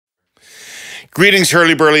Greetings,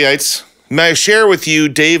 Herle Burlyites. May I share with you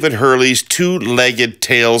David Herle's two-legged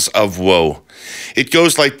tales of woe? It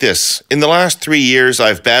goes like this. In the last 3 years,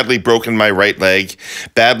 I've badly broken my right leg,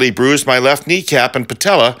 badly bruised my left kneecap and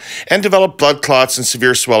patella, and developed blood clots and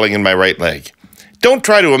severe swelling in my right leg. Don't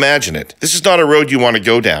try to imagine it. This is not a road you want to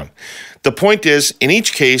go down. The point is, in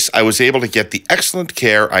each case, I was able to get the excellent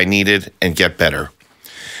care I needed and get better.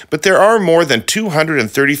 But there are more than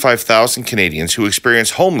 235,000 Canadians who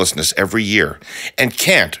experience homelessness every year and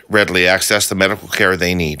can't readily access the medical care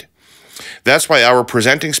they need. That's why our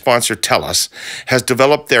presenting sponsor, TELUS, has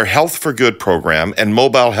developed their Health for Good program and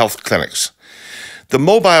mobile health clinics. The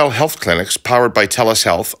mobile health clinics, powered by TELUS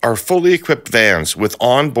Health, are fully equipped vans with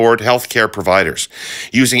on-board healthcare providers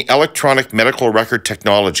using electronic medical record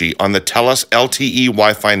technology on the TELUS LTE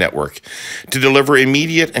Wi-Fi network to deliver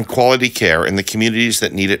immediate and quality care in the communities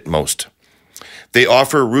that need it most. They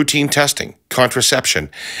offer routine testing, contraception,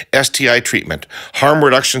 STI treatment, harm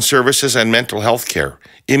reduction services and mental health care,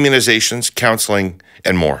 immunizations, counseling,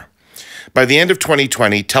 and more. By the end of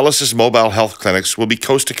 2020, TELUS's mobile health clinics will be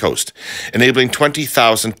coast to coast, enabling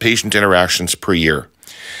 20,000 patient interactions per year.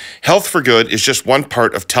 Health for Good is just one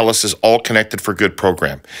part of TELUS's All Connected for Good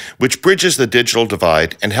program, which bridges the digital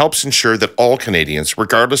divide and helps ensure that all Canadians,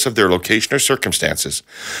 regardless of their location or circumstances,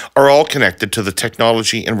 are all connected to the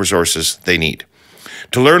technology and resources they need.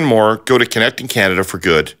 To learn more, go to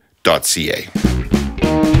connectingcanadaforgood.ca.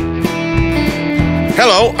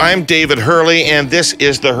 Hello, I'm David Herle, and this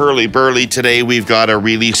is the Herle Burly. Today we've got a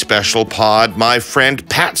really special pod. My friend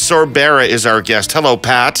Pat Sorbara is our guest. Hello,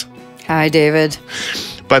 Pat. Hi, David.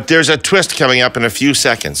 But there's a twist coming up in a few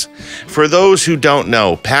seconds. For those who don't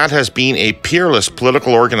know, Pat has been a peerless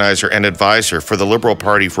political organizer and advisor for the Liberal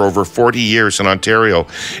Party for over 40 years in Ontario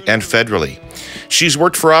and federally. She's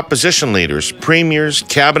worked for opposition leaders, premiers,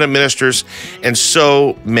 cabinet ministers, and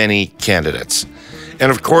so many candidates. And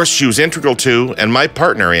of course, she was integral to, and my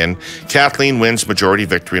partner in, Kathleen Wynne's majority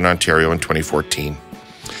victory in Ontario in 2014.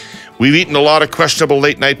 We've eaten a lot of questionable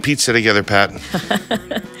late-night pizza together, Pat.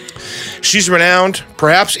 She's renowned,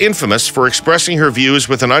 perhaps infamous, for expressing her views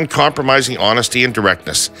with an uncompromising honesty and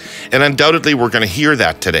directness. And undoubtedly, we're going to hear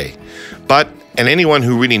that today. But, and anyone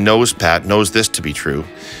who really knows Pat knows this to be true,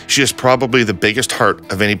 she is probably the biggest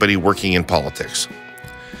heart of anybody working in politics.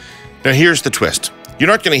 Now, here's the twist. You're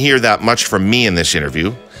not going to hear that much from me in this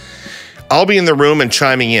interview. I'll be in the room and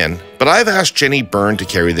chiming in, but I've asked Jenni Byrne to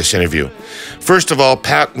carry this interview. First of all,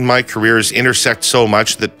 Pat and my careers intersect so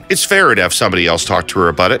much that it's fair to have somebody else talk to her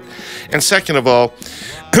about it. And second of all,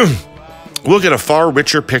 we'll get a far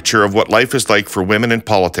richer picture of what life is like for women in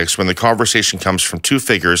politics when the conversation comes from two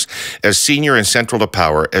figures as senior and central to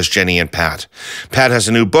power as Jenni and Pat. Pat has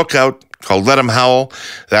a new book out called Em Howl.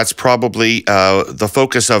 That's probably the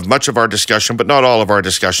focus of much of our discussion, but not all of our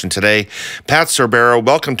discussion today. Pat Sorbara,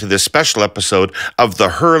 welcome to this special episode of the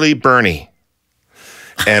Herle Burly.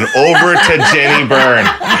 And over to Jenni Byrne.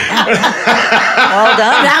 Well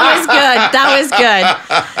done. That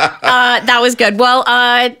was good. Well,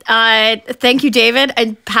 thank you, David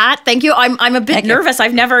and Pat. Thank you. I'm a bit nervous. I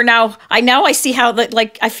see how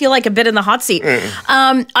I feel like a bit in the hot seat.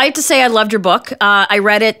 I have to say I loved your book. I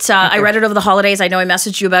read it. I read it over the holidays. I know I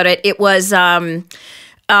messaged you about it. It was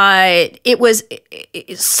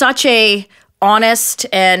such a honest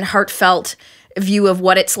and heartfelt view of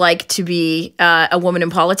what it's like to be a woman in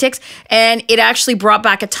politics, and it actually brought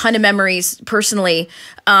back a ton of memories personally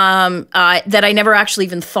that I never actually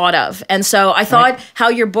even thought of. And so I thought how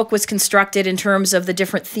your book was constructed in terms of the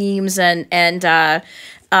different themes and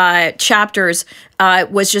chapters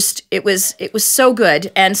was just it was so good.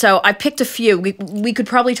 And so I picked a few. We could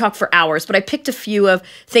probably talk for hours, but I picked a few of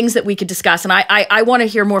things that we could discuss. And I want to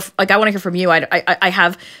hear more. I want to hear from you. I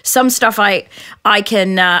have some stuff I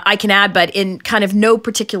can add, but in kind of no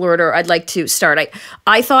particular order. I'd like to start.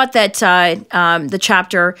 I thought that the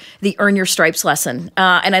chapter, the Earn Your Stripes lesson,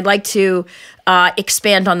 and I'd like to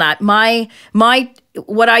expand on that.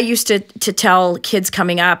 What I used to tell kids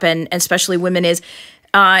coming up, and especially women, is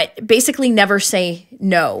basically never say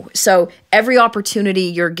no. So every opportunity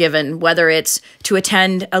you're given, whether it's to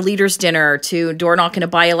attend a leaders' dinner, to door knock in a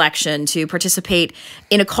by-election, to participate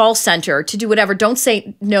in a call center, to do whatever, don't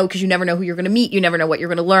say no, because you never know who you're going to meet. You never know what you're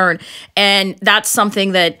going to learn. And that's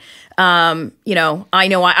something that, I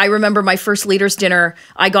remember my first leaders' dinner.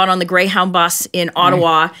 I got on the Greyhound bus in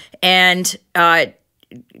Ottawa and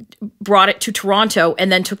brought it to Toronto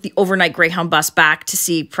and then took the overnight Greyhound bus back to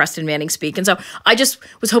see Preston Manning speak. And so I just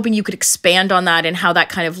was hoping you could expand on that and how that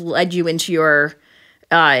kind of led you into your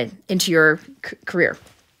career.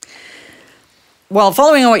 Well,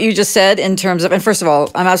 following on what you just said in terms of, and first of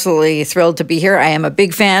all, I'm absolutely thrilled to be here. I am a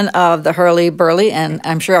big fan of the Herle Burly, and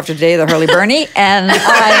I'm sure after today, the Herle Byrne-y, and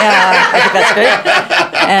I think that's great.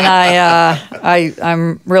 And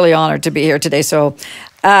I'm really honored to be here today. So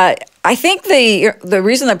I think the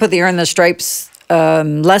reason I put the Earn the Stripes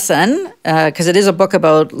lesson, because it is a book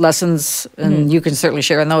about lessons, and you can certainly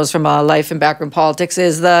share in those from life in backroom politics,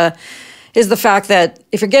 is the fact that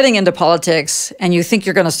if you're getting into politics and you think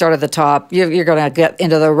you're going to start at the top, you're going to get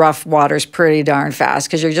into the rough waters pretty darn fast,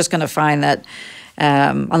 because you're just going to find that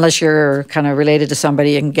unless you're kind of related to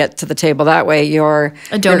somebody and get to the table that way, you're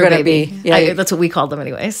a donor baby. Yeah, that's what we called them,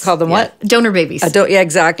 anyways. Called them what? Donor babies. Yeah,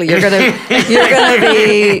 exactly. You're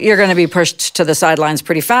gonna be pushed to the sidelines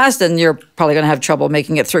pretty fast, and you're probably gonna have trouble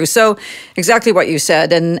making it through. So, exactly what you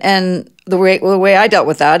said, and the way I dealt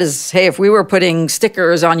with that is, hey, if we were putting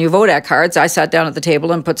stickers on you vote at cards, I sat down at the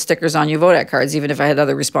table and put stickers on you vote at cards, even if I had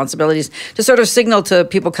other responsibilities, to sort of signal to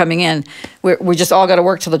people coming in, we just all got to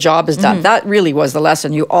work till the job is done. That really was the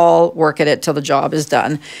lesson. You all work at it till the job is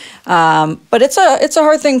done. But it's a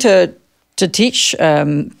hard thing to teach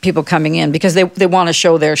people coming in, because they want to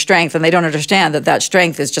show their strength, and they don't understand that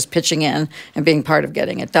strength is just pitching in and being part of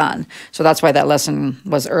getting it done. So that's why that lesson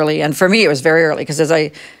was early. And for me, it was very early, because as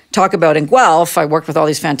I talk about in Guelph, I worked with all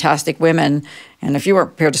these fantastic women, and if you weren't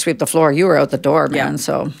prepared to sweep the floor, you were out the door, man.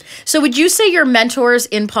 So would you say your mentors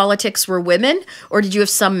in politics were women, or did you have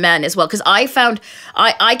some men as well? Because I found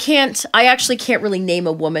I actually can't really name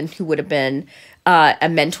a woman who would have been a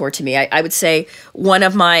mentor to me. I would say one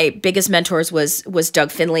of my biggest mentors was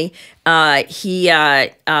Doug Finley. He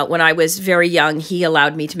when I was very young, he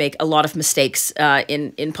allowed me to make a lot of mistakes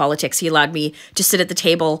in politics. He allowed me to sit at the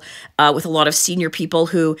table with a lot of senior people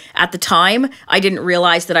who, at the time, I didn't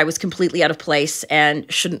realize that I was completely out of place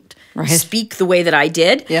and shouldn't speak the way that I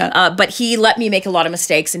did. Yeah. But he let me make a lot of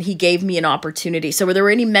mistakes, and he gave me an opportunity. So were there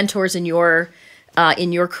any mentors in your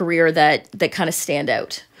career that kind of stand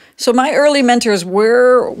out? So my early mentors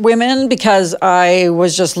were women, because I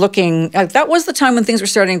was just looking. That was the time when things were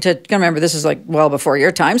starting to. Remember, this is like well before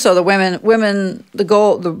your time. So the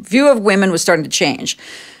view of women was starting to change.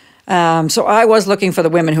 So I was looking for the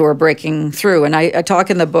women who were breaking through, and I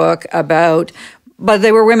talk in the book about. But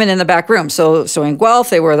they were women in the back room. So in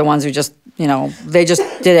Guelph, they were the ones who just they just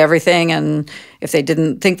did everything, and if they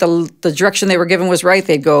didn't think the direction they were given was right,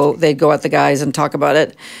 they'd go at the guys and talk about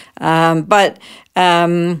it.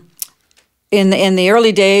 In the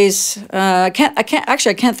early days, I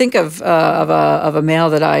can't think of a male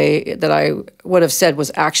that I would have said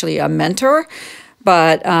was actually a mentor,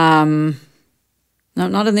 but no,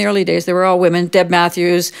 not in the early days. They were all women. Deb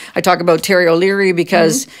Matthews. I talk about Terry O'Leary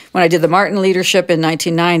because when I did the Martin leadership in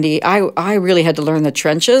 1990, I really had to learn the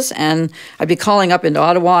trenches, and I'd be calling up into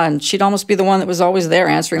Ottawa, and she'd almost be the one that was always there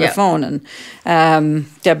answering the phone.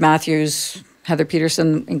 And Deb Matthews, Heather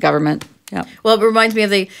Peterson in government. Yeah. Well, it reminds me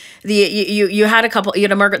of you had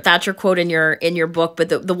a Margaret Thatcher quote in your book, but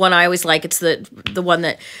the one I always like, it's the one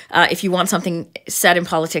that if you want something said in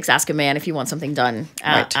politics, ask a man. If you want something done,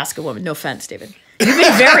 ask a woman. No offense, David. You've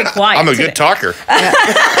been very quiet. I'm a good talker. I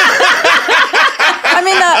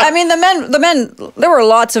mean, the men. There were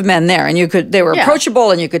lots of men there, and they were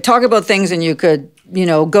approachable, and you could talk about things, and you could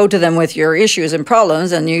go to them with your issues and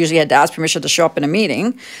problems, and you usually had to ask permission to show up in a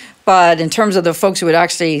meeting. But in terms of the folks who would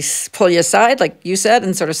actually pull you aside, like you said,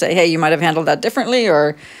 and sort of say, hey, you might have handled that differently,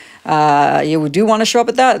 or you do want to show up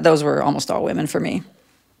at that, those were almost all women for me.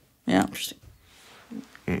 Yeah. Interesting.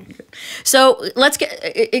 So let's get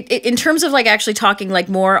in terms of actually talking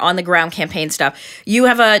more on the ground campaign stuff. You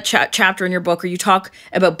have a chapter in your book where you talk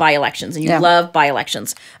about by-elections, and you love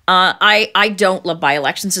by-elections. I don't love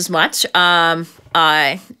by-elections as much. I've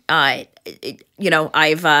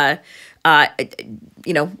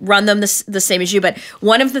run them the same as you. But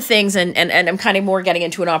one of the things, and I'm kind of more getting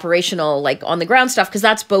into an operational, on the ground stuff, because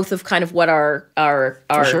that's both of kind of what our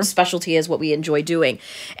specialty is, what we enjoy doing.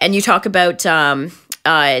 And you talk about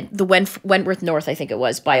the Wentworth North, I think it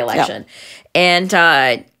was, by-election. Yeah.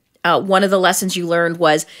 And one of the lessons you learned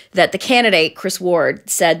was that the candidate, Chris Ward,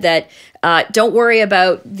 said that don't worry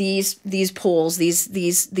about these polls,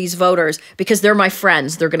 these voters, because they're my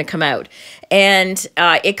friends. They're going to come out. And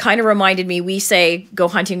it kind of reminded me, we say go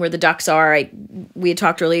hunting where the ducks are. We had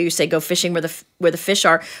talked earlier, you say go fishing where the fish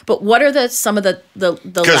are. But what are some of the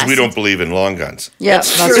because we don't believe in long guns. Yeah,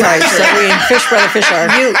 that's right. So we fish where the fish are.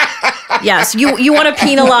 Yes, you want to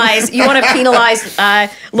penalize. You want to penalize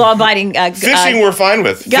law-abiding. Fishing, we're fine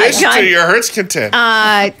with. Fish to your heart's content.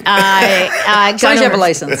 As long as you have a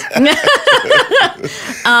license.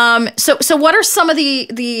 So what are some of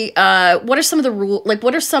the what are some of the rule, like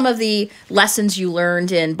what are some of the lessons you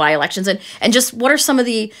learned in by-elections, and just what are some of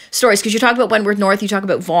the stories, because you talk about Wentworth North, you talk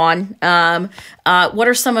about Vaughan, what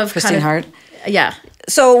are some of Christine Hart. Yeah.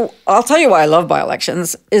 So I'll tell you why I love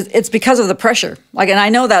by-elections. It's because of the pressure. Like, and I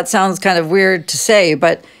know that sounds kind of weird to say,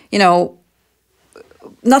 but you know,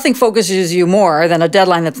 nothing focuses you more than a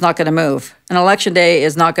deadline that's not going to move. An election day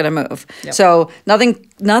is not going to move. Yep. So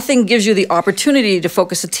nothing gives you the opportunity to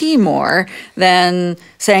focus a team more than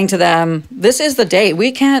saying to them, "This is the day.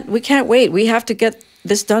 We can't wait. We have to get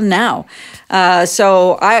this done now."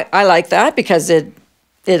 So I like that because it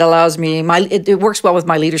allows me it works well with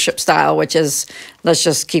my leadership style, which is let's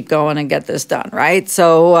just keep going and get this done, right?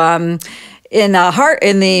 So in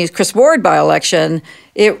the Chris Ward by-election,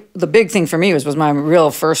 the big thing for me was my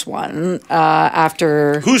real first one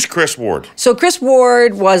after. Who's Chris Ward? So Chris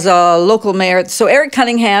Ward was a local mayor. So Eric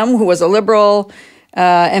Cunningham, who was a Liberal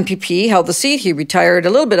MPP, held the seat. He retired a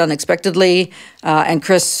little bit unexpectedly, and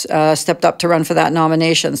Chris stepped up to run for that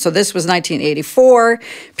nomination. So this was 1984.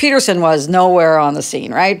 Peterson was nowhere on the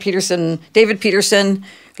scene, right? David Peterson,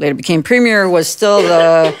 later became premier, was still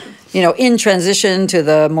the in transition to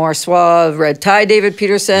the more suave red tie David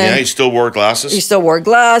Peterson. Yeah, he still wore glasses.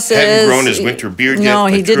 Hadn't grown his winter beard yet. No,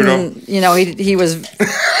 like he didn't. He was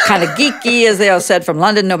kind of geeky, as they all said, from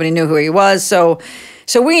London. Nobody knew who he was. So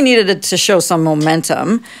we needed it to show some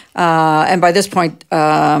momentum. And by this point,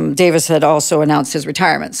 Davis had also announced his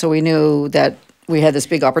retirement. So we knew that we had this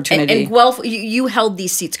big opportunity. And Guelph, you held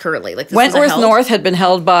these seats currently. Like this Wentworth North had been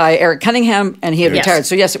held by Eric Cunningham, and he had retired.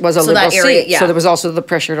 So yes, it was a Liberal seat. Yeah. So there was also the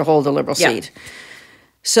pressure to hold a Liberal seat.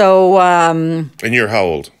 So. And you're how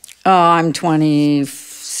old? I'm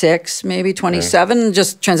 26, maybe 27.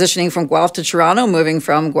 Just transitioning from Guelph to Toronto, moving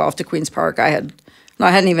from Guelph to Queen's Park. I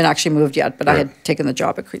hadn't even actually moved yet, but I had taken the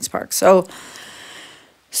job at Queen's Park.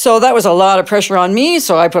 So that was a lot of pressure on me.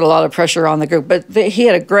 So I put a lot of pressure on the group. But he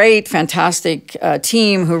had a great, fantastic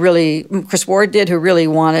team Chris Ward did, who really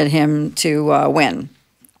wanted him to win.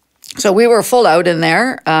 So we were full out in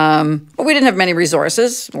there, but we didn't have many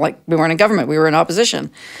resources. Like, we weren't in government, we were in opposition.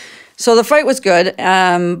 So the fight was good,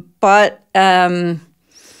 but the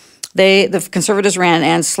Conservatives ran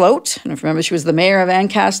Anne Sloat. And if you remember, she was the mayor of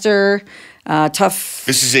Ancaster. Tough.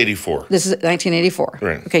 This is 84. This is 1984.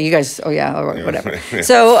 Right. Okay, you guys. Oh yeah, all right, whatever.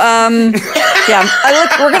 So we're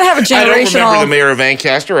gonna have a generational. I don't remember the mayor of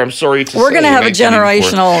Ancaster. I'm sorry to say. We're gonna have a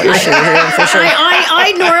generational issue here for sure.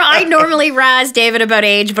 I normally razz David about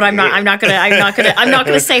age, but I'm not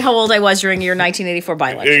gonna say how old I was during your 1984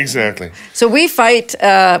 by-election. Exactly. So we fight.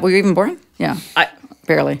 Were you even born? Yeah.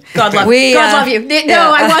 Barely. God love you.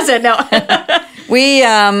 No, I wasn't. No.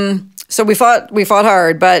 So we fought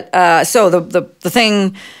hard, but so the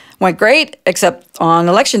thing went great, except on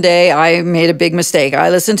election day, I made a big mistake. I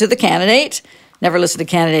listened to the candidate, never listened to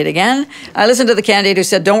the candidate again. I listened to the candidate who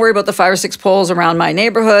said, "Don't worry about the 5 or 6 polls around my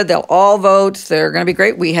neighborhood. They'll all vote. They're going to be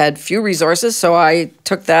great." We had few resources, so I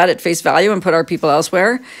took that at face value and put our people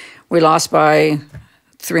elsewhere. We lost by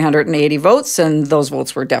 380 votes, and those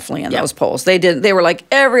votes were definitely in those polls. They were like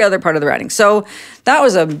every other part of the riding. So that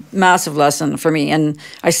was a massive lesson for me. And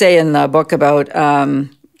I say in the book about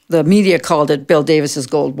the media called it Bill Davis's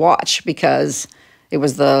gold watch because it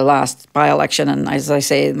was the last by-election. And as I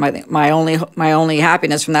say, my only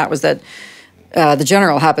happiness from that was that the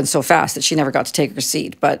general happened so fast that she never got to take her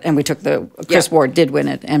seat. And we took Chris Ward did win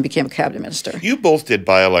it and became a cabinet minister. You both did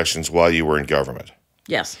by-elections while you were in government.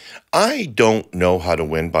 Yes. I don't know how to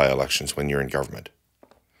win by-elections when you're in government.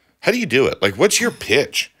 How do you do it? Like, what's your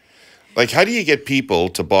pitch? Like, how do you get people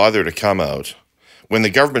to bother to come out when the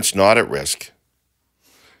government's not at risk,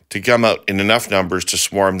 to come out in enough numbers to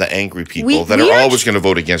swarm the angry people that are always going to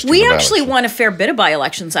vote against you? We actually won a fair bit of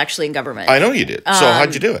by-elections actually in government. I know you did. So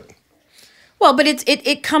how'd you do it? Well, but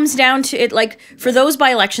it comes down to it. Like, for those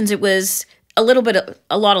by-elections, it was a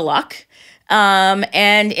lot of luck.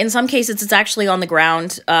 And in some cases, it's actually on the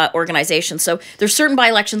ground organization. So there's certain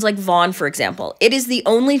by-elections like Vaughan, for example. It is the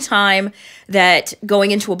only time that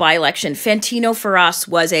going into a by-election, Fantino for us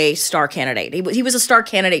was a star candidate. He was a star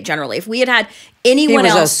candidate generally. If we had anyone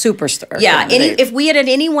else... He was a superstar. Yeah, if we had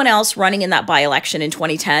anyone else running in that by-election in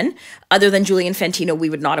 2010, other than Julian Fantino, we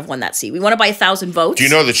would not have won that seat. We won it by 1,000 votes. Do you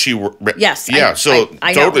know that she... Yes. Yeah,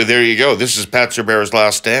 I totally, know. there you go. This is Pat Sorbara's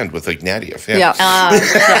last stand with Ignatieff. Yeah.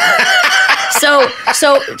 So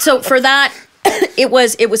for that, it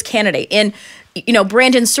was candidate. And,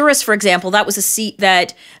 Brandon Souris, for example, that was a seat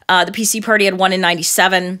that the PC party had won in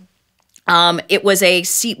 97. It was a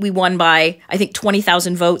seat we won by, I think,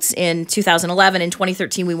 20,000 votes in 2011. In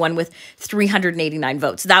 2013, we won with 389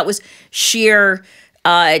 votes. That was sheer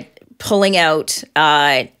pulling out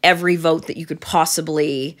every vote that you could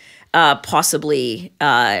possibly get.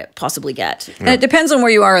 And it depends on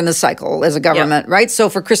where you are in the cycle as a government, right? So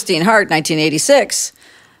for Christine Hart, 1986,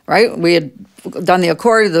 right, we had done the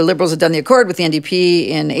Accord, the Liberals had done the Accord with the NDP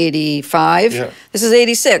in 85. Yeah. This is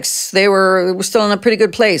 86. They were still in a pretty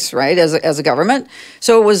good place, right, as a government.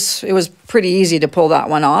 So it was pretty easy to pull that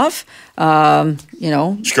one off.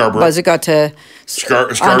 Scarborough. As it got to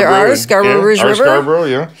Scarborough, Scarborough Rouge River. Scarborough,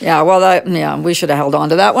 yeah. Yeah, well, we should have held on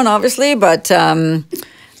to that one, obviously, but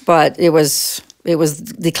it was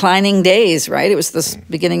declining days, right? It was the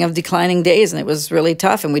beginning of declining days, and it was really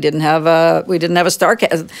tough. And we didn't have a star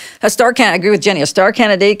candidate. I agree with Jenni. A star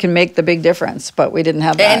candidate can make the big difference, but we didn't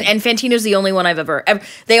have that. And Fantino's the only one I've ever.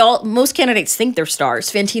 Most candidates think they're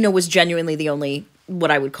stars. Fantino was genuinely the only, what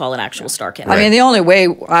I would call an actual star candidate. I mean, the only way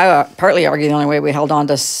I partly argue the only way we held on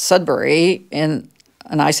to Sudbury, and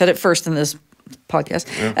I said it first in this podcast,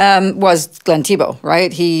 was Glenn Thibault,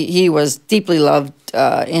 right? He was deeply loved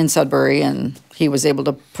in Sudbury, and he was able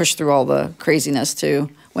to push through all the craziness to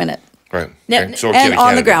win it. Right. Okay. So and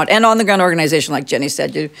on the ground organization, like Jenni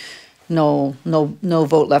said, no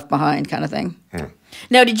vote left behind kind of thing.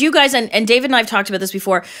 Now, did you guys, and David and I have talked about this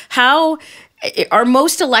before, how are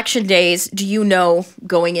most election days, do you know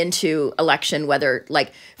going into election whether,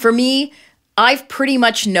 like, for me, I've pretty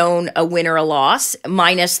much known a win or a loss,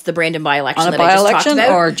 minus the Brandon by-election that I just talked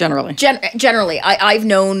about. Or generally? Generally. I've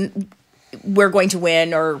known we're going to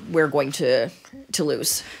win or we're going to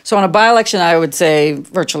lose. So on a by-election, I would say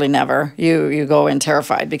virtually never. You go in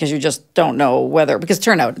terrified because you just don't know whether, because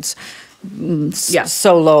turnout is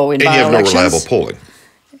so low in by-elections. And you have no reliable polling.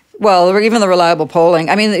 Well, even the reliable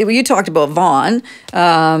polling. I mean, you talked about Vaughan.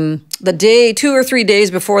 The day, 2 or 3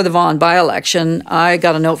 days before the Vaughan by-election, I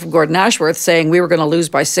got a note from Gordon Ashworth saying we were going to lose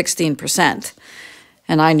by 16%.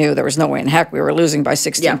 And I knew there was no way in heck we were losing by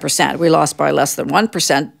 16%. Yeah. We lost by less than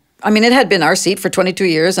 1%. I mean, it had been our seat for 22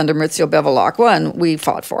 years under Maurizio Bevilacqua, and we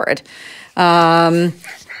fought for it. And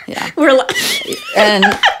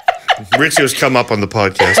Maurizio's come up on the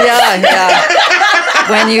podcast. Yeah.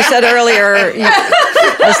 When you said earlier,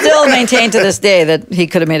 I still maintain to this day that he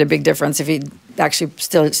could have made a big difference if he actually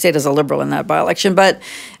still stayed as a Liberal in that by-election. But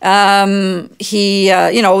I knew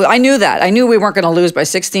that. I knew we weren't going to lose by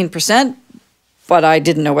 16%, but I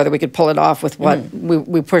didn't know whether we could pull it off with what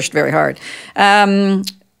we pushed very hard.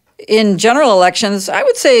 In general elections, I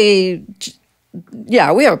would say, we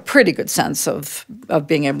have a pretty good sense of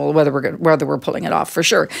being able whether we're pulling it off for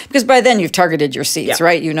sure. Because by then you've targeted your seats,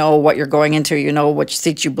 right? You know what you're going into. You know which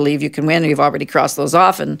seats you believe you can win. You've already crossed those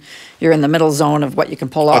off, and you're in the middle zone of what you can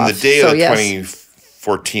pull off. On the day of the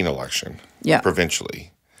 2014 election,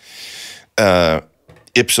 provincially,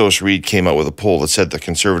 Ipsos Reid came out with a poll that said the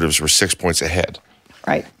Conservatives were 6 points ahead.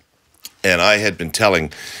 Right. And I had been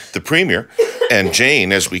telling the Premier and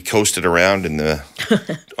Jane as we coasted around on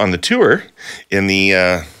the tour in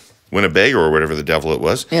the Winnipeg or whatever the devil it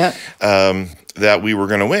was, that we were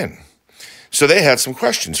going to win. So they had some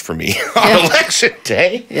questions for me on election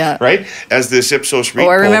day, right? As this Ipsos Reid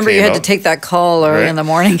poll I remember you had out, to take that call early in the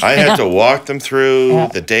morning. I had to walk them through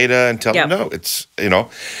the data and tell them, no, it's,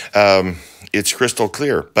 it's crystal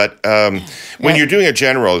clear. But when you're doing a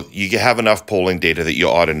general, you have enough polling data that you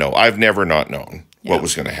ought to know. I've never not known what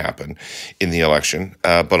was going to happen in the election.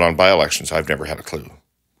 But on by-elections, I've never had a clue.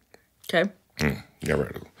 Okay. Never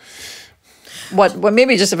had a clue. What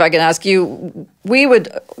maybe just if I can ask you,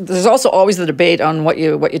 there's also always the debate on what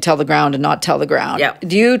you tell the ground and not tell the ground. Yeah.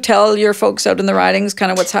 Do you tell your folks out in the ridings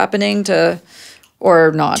kind of what's happening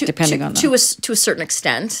or not, depending on that? To a certain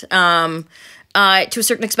extent. To a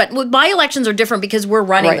certain extent. Well, by-elections are different because we're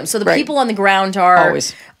running them. So the people on the ground are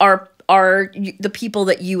the people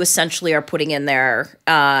that you essentially are putting in there,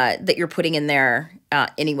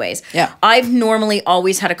 anyways. Yeah. I've normally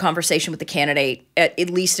always had a conversation with the candidate, at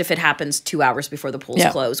least if it happens 2 hours before the polls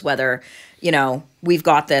close, whether, we've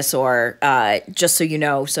got this or just so you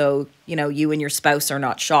know, you and your spouse are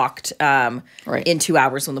not shocked in 2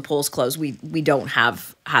 hours when the polls close. We don't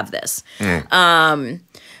have this.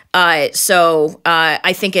 So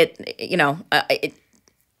I think it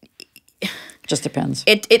just depends.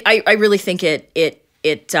 I really think it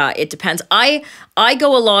depends. I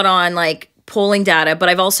go a lot on like polling data, but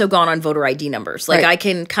I've also gone on voter ID numbers. Like I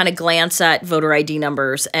can kind of glance at voter ID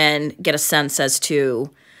numbers and get a sense as to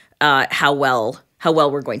how well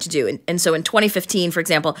we're going to do. And so in 2015, for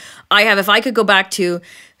example, if I could go back to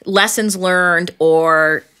lessons learned,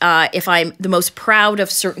 or if I'm the most proud of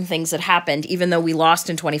certain things that happened, even though we lost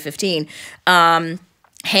in 2015,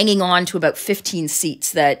 hanging on to about 15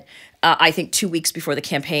 seats that I think 2 weeks before the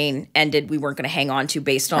campaign ended, we weren't going to hang on to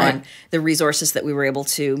based on the resources that we were able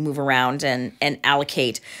to move around and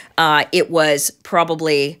allocate. It was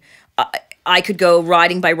probably, I could go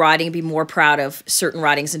riding by riding and be more proud of certain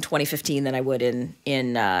ridings in 2015 than I would in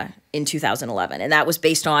 2011. And that was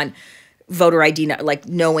based on voter ID, like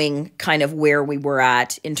knowing kind of where we were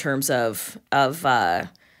at in terms of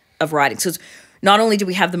riding. So not only do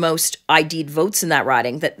we have the most ID'd votes in that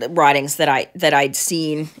riding, ridings that I'd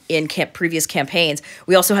seen in previous campaigns,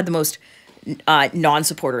 we also had the most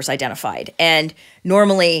non-supporters identified. And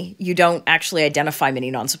normally you don't actually identify many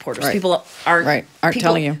non-supporters. Right. People aren't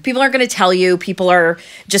telling you. People aren't going to tell you. People are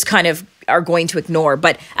just kind of are going to ignore.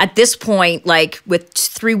 But at this point, like with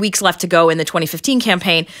 3 weeks left to go in the 2015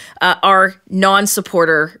 campaign, our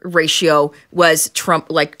non-supporter ratio was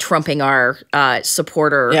trumping our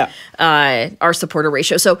supporter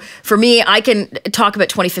ratio. So for me, I can talk about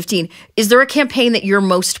 2015. Is there a campaign that you're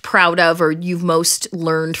most proud of, or you've most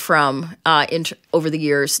learned from over the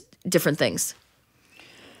years, different things?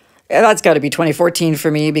 Yeah, that's got to be 2014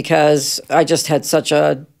 for me, because I just had such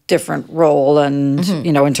a different role, and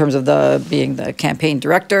you know, in terms of being the campaign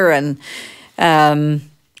director. And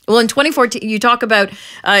well, in 2014, you talk about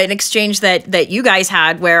an exchange that you guys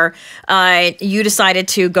had where you decided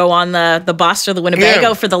to go on the bus to the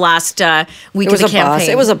Winnebago for the last week of the campaign.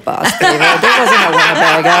 It was a bus, David. There wasn't a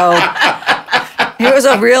Winnebago. It was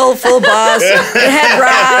a real full bus. It had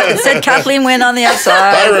wrap. It said Kathleen Wynne on the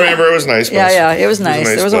outside. I remember it was nice. Yeah, it was nice.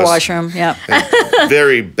 There was a washroom. Yeah.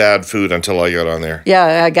 Very bad food until I got on there.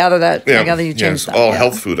 Yeah, I gather that. I gather you changed that. All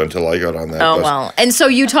health food until I got on that. Oh bus. well. And so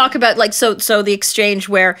you talk about like so the exchange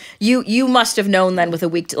where you must have known then with a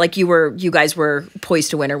week you guys were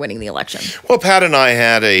poised to win or winning the election. Well, Pat and I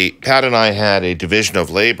had a division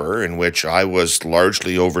of labor in which I was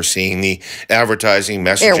largely overseeing the advertising,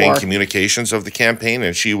 messaging, communications of the campaign,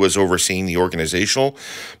 and she was overseeing the organizational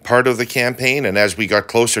part of the campaign. And as we got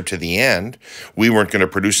closer to the end, we weren't going to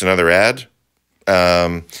produce another ad,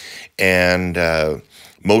 and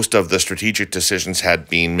most of the strategic decisions had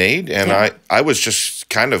been made, and I was just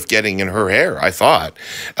kind of getting in her hair, I thought,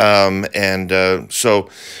 so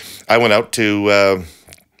I went out to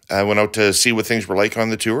see what things were like on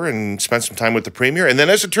the tour and spent some time with the premier. And then,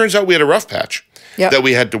 as it turns out, we had a rough patch that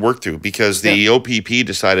we had to work through, because the OPP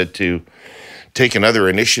decided to take another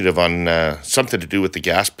initiative on something to do with the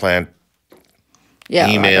gas plant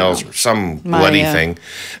emails or some bloody thing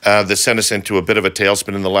that sent us into a bit of a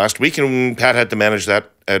tailspin in the last week. And Pat had to manage that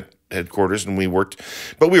at headquarters, and we were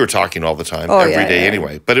talking all the time, every day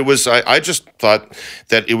anyway. But it was, I just thought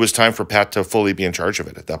that it was time for Pat to fully be in charge of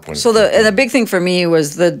it at that point. So the big thing for me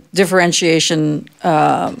was the differentiation,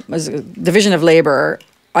 was division of labor.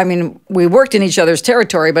 I mean, we worked in each other's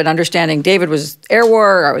territory, but understanding David was air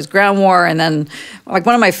war, I was ground war, and then like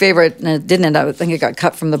one of my favorite, and it didn't end up, I think it got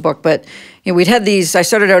cut from the book, but you know, we'd had these, I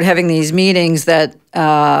started out having these meetings that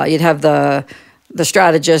you'd have the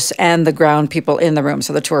strategists and the ground people in the room,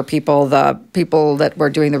 so the tour people, the people that were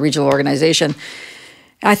doing the regional organization.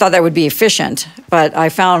 I thought that would be efficient, but I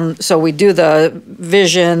found, so we do the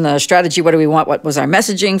vision, the strategy, what do we want, what was our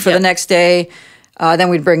messaging for the next day. Then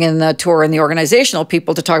we'd bring in the tour and the organizational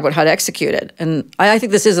people to talk about how to execute it. And I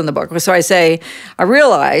think this is in the book. So I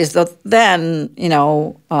realized that then, you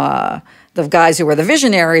know, the guys who were the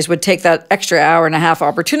visionaries would take that extra hour and a half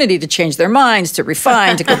opportunity to change their minds, to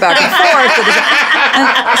refine, to go back and forth.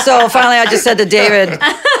 And so finally I just said to David,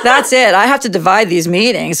 that's it. I have to divide these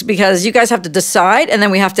meetings because you guys have to decide and then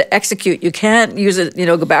we have to execute. You can't use it, you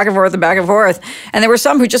know, go back and forth and back and forth. And there were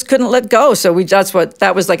some who just couldn't let go. So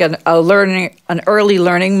that was like an early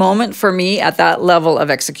learning moment for me at that level of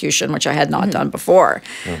execution, which I had not done before.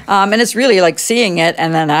 And it's really like seeing it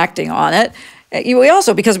and then acting on it. We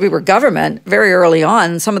also, because we were government, very early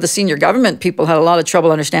on, some of the senior government people had a lot of trouble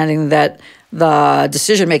understanding that the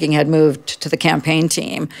decision-making had moved to the campaign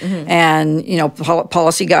team. And, you know,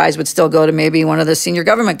 policy guys would still go to maybe one of the senior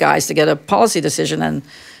government guys to get a policy decision, and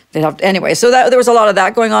they'd have to, anyway. So there was a lot of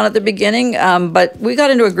that going on at the beginning, but we got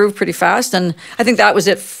into a groove pretty fast, and I think that was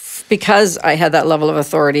it because I had that level of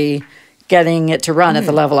authority getting it to run at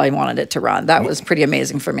the level I wanted it to run. That was pretty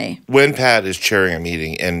amazing for me. When Pat is chairing a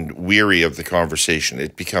meeting and weary of the conversation,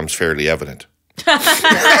 it becomes fairly evident. Like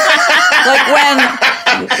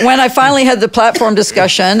when I finally had the platform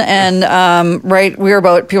discussion and people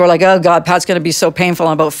were like, oh God, Pat's going to be so painful.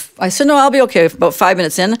 And I said, no, I'll be okay. About 5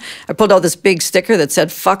 minutes in, I pulled out this big sticker that said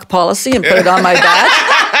fuck policy and put it on my badge.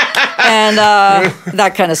 And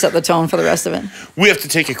that kind of set the tone for the rest of it. We have to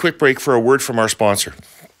take a quick break for a word from our sponsor.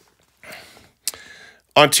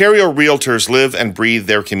 Ontario realtors live and breathe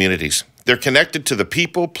their communities. They're connected to the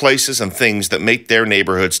people, places, and things that make their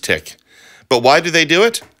neighborhoods tick. But why do they do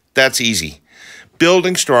it? That's easy.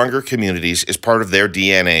 Building stronger communities is part of their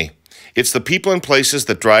DNA. It's the people and places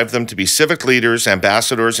that drive them to be civic leaders,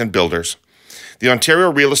 ambassadors, and builders. The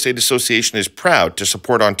Ontario Real Estate Association is proud to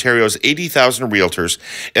support Ontario's 80,000 realtors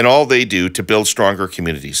and all they do to build stronger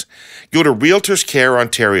communities. Go to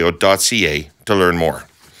realtorscareontario.ca to learn more.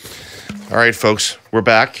 All right, folks, we're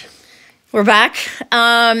back. We're back.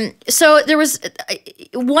 So there was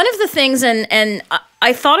one of the things, and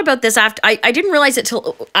I thought about this after, I didn't realize it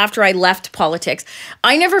till after I left politics.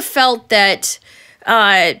 I never felt that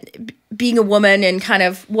being a woman in kind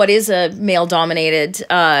of what is a male-dominated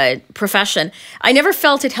profession, I never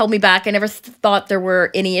felt it held me back. I never thought there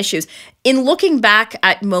were any issues. In looking back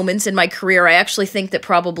at moments in my career, I actually think that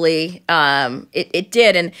probably it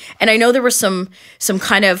did. And I know there were some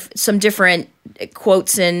different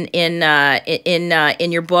quotes in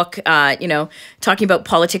your book, talking about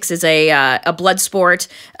politics as a blood sport.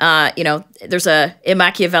 There's a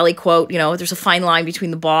Machiavelli quote. There's a fine line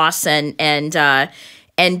between the boss and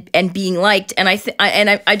being liked. And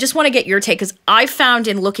I just want to get your take, because I found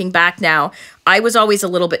in looking back now, I was always a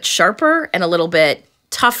little bit sharper and a little bit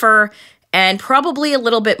tougher and probably a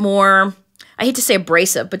little bit more, I hate to say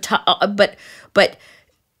abrasive, but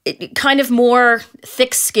kind of more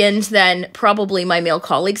thick-skinned than probably my male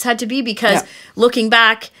colleagues had to be, because looking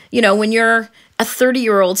back, when you're a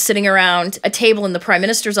 30-year-old sitting around a table in the Prime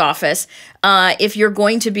Minister's office, if you're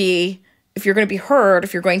going to be heard,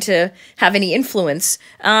 if you're going to have any influence,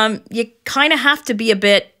 you kind of have to be a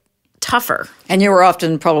bit tougher. And you were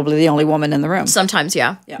often probably the only woman in the room. Sometimes,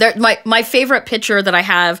 yeah. My favorite picture that I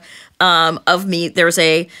have of me, there's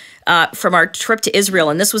a from our trip to Israel,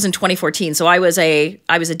 and this was in 2014. So I was a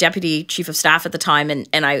deputy chief of staff at the time,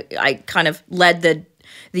 and I kind of led the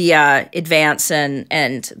advance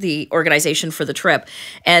and the organization for the trip.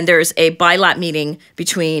 And there's a bilat meeting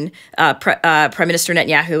between Prime Minister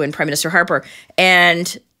Netanyahu and Prime Minister Harper,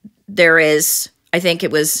 and there is, I think it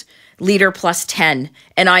was leader plus 10,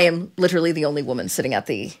 and I am literally the only woman sitting at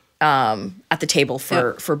the table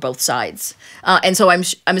for both sides. And so I'm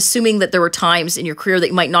assuming that there were times in your career that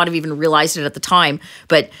you might not have even realized it at the time,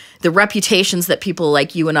 but the reputations that people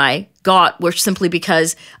like you and I got were simply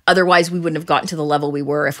because otherwise we wouldn't have gotten to the level we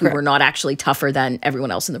were if we were not actually tougher than everyone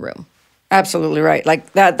else in the room. Absolutely right.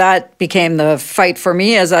 Like that became the fight for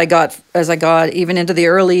me as I got even into the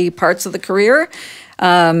early parts of the career.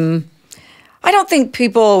 I don't think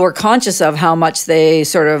people were conscious of how much they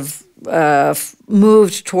sort of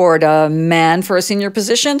moved toward a man for a senior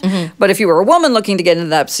position. Mm-hmm. But if you were a woman looking to get into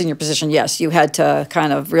that senior position, yes, you had to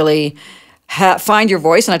kind of really find your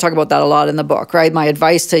voice. And I talk about that a lot in the book, right? My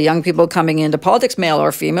advice to young people coming into politics, male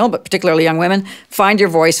or female, but particularly young women, find your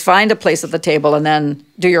voice, find a place at the table, and then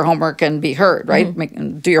do your homework and be heard, right?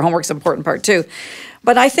 Mm-hmm. Do your homework is an important part too.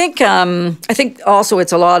 But I think also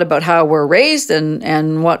it's a lot about how we're raised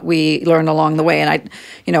and what we learn along the way. And I think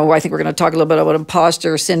we're going to talk a little bit about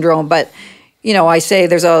imposter syndrome. But I say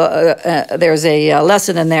there's a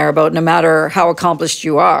lesson in there about no matter how accomplished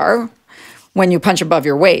you are, when you punch above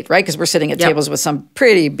your weight, right? Because we're sitting at tables with some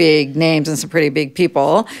pretty big names and some pretty big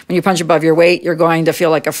people. When you punch above your weight, you're going to feel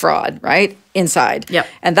like a fraud, right? Inside. Yep.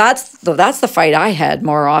 And that's the fight I had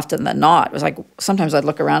more often than not. It was like sometimes I'd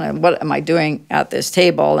look around and what am I doing at this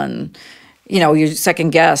table? And, you second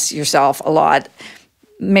guess yourself a lot.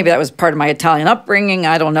 Maybe that was part of my Italian upbringing.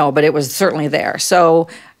 I don't know, but it was certainly there. So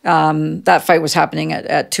that fight was happening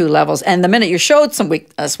at two levels. And the minute you showed some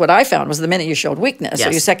weakness, what I found was the minute you showed weakness, so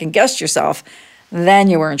you second-guessed yourself, then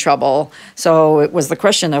you were in trouble. So it was the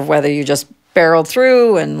question of whether you just barreled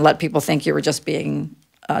through and let people think you were just being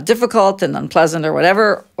difficult and unpleasant or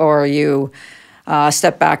whatever, or you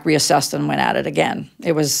stepped back, reassessed, and went at it again.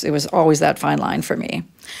 It was always that fine line for me.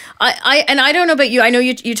 I don't know about you. I know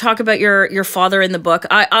you talk about your father in the book.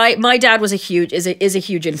 My dad was a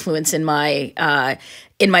huge influence in my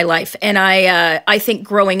life, and I think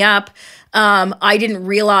growing up, I didn't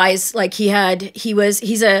realize like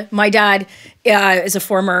my dad is a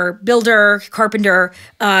former builder, carpenter,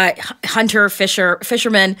 hunter,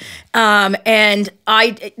 fisherman, and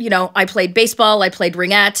I played baseball, I played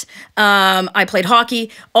ringette, I played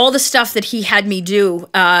hockey, all the stuff that he had me do,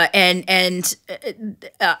 and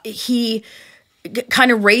he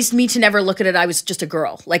kind of raised me to never look at it. I was just a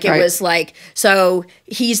girl. Like it was like, so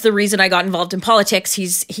he's the reason I got involved in politics.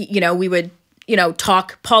 We would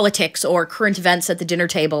talk politics or current events at the dinner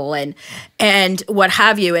table and what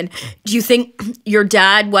have you. And do you think your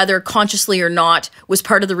dad, whether consciously or not, was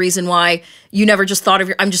part of the reason why you never just thought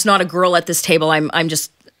of I'm just not a girl at this table. I'm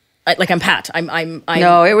Pat.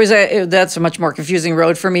 No, that's a much more confusing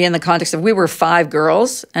road for me in the context of we were 5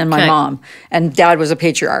 girls and my mom, and dad was a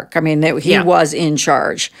patriarch. I mean, he was in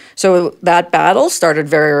charge. So that battle started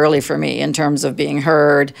very early for me in terms of being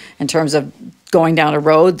heard, in terms of going down a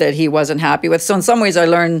road that he wasn't happy with. So in some ways I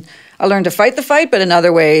learned to fight the fight, but in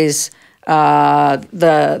other ways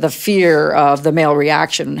the fear of the male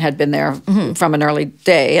reaction had been there from an early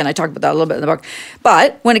day, and I talked about that a little bit in the book.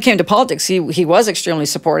 But when it came to politics, he was extremely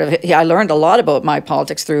supportive. I learned a lot about my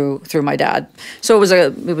politics through my dad. So it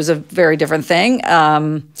was a very different thing.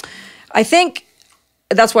 I think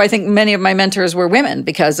that's why I think many of my mentors were women,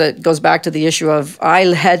 because it goes back to the issue of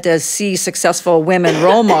I had to see successful women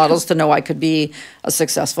role models to know I could be a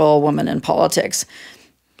successful woman in politics.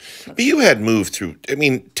 But you had moved through, I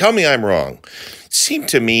mean, tell me I'm wrong. It seemed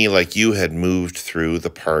to me like you had moved through the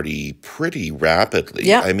party pretty rapidly.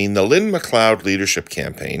 Yeah. I mean, the Lynn McLeod leadership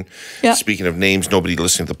campaign, speaking of names nobody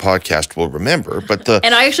listening to the podcast will remember, but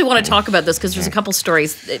And I actually want to talk about this because there's a couple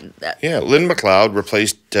stories. Lynn McLeod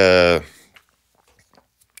replaced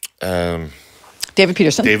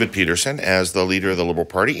David Peterson as the leader of the Liberal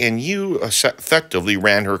Party, and you effectively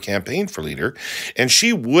ran her campaign for leader, and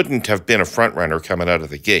she wouldn't have been a front runner coming out of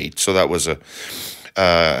the gate, so that was an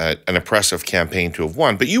impressive campaign to have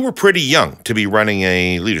won. But you were pretty young to be running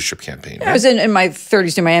a leadership campaign. Right? I was in my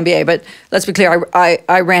 30s doing my MBA, but let's be clear,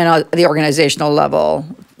 I ran at the organizational level.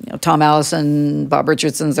 Tom Allison, Bob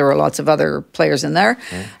Richardson's, there were lots of other players in there,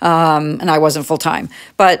 and I wasn't full-time.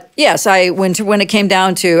 But yes, when it came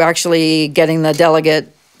down to actually getting the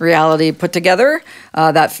delegate reality put together,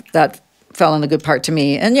 that fell in a good part to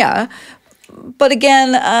me. And but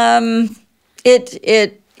again,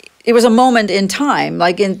 it was a moment in time.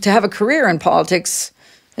 To have a career in politics,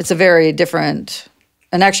 it's a very different.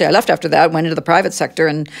 And actually, I left after that, went into the private sector,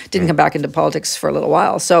 and didn't come back into politics for a little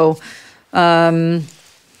while. So.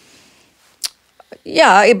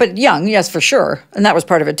 But young, yes, for sure. And that was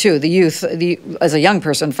part of it too. The youth, as a young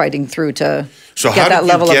person fighing through to get that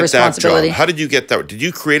level of responsibility. How did you get that? Did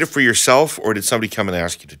you create it for yourself, or did somebody come and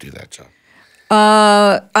ask you to do that job?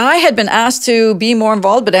 I had been asked to be more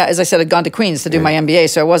involved, but as I said, I'd gone to Queen's to do my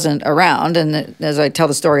MBA, so I wasn't around. And as I tell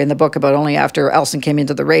the story in the book about only after Elson came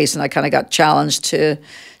into the race, and I kind of got challenged to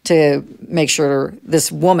make sure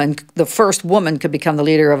this woman, the first woman, could become the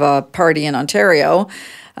leader of a party in Ontario.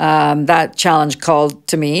 That challenge called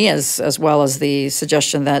to me, as well as the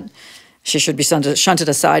suggestion that she should be shunted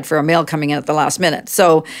aside for a male coming in at the last minute.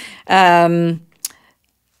 So, I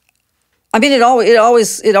mean, it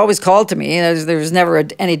always called to me. There was never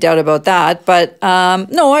any doubt about that. But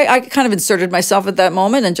no, I kind of inserted myself at that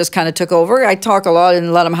moment and just kind of took over. I talk a lot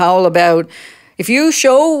in Let Em Howl about if you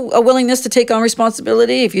show a willingness to take on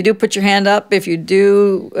responsibility, if you do put your hand up, if you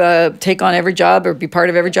do take on every job or be part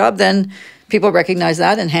of every job, then people recognize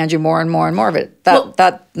that and hand you more and more and more of it.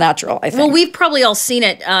 That's natural, I think. Well, we've probably all seen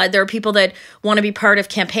it. There are people that want to be part of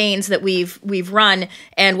campaigns that we've run,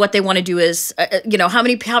 and what they want to do is, how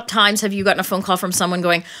many times have you gotten a phone call from someone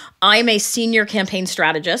going, I'm a senior campaign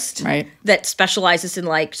strategist that specializes in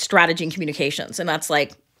strategy and communications, and that's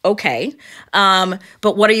okay,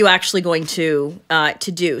 but what are you actually going to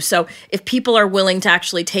do? So if people are willing to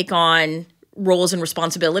actually take on roles and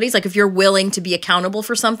responsibilities, if you're willing to be accountable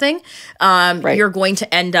for something, you're going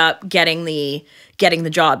to end up getting the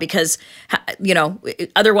job, because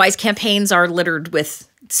otherwise campaigns are littered with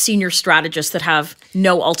senior strategists that have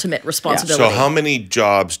no ultimate responsibility. So how many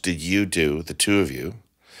jobs did you do, the two of you,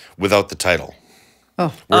 without the title?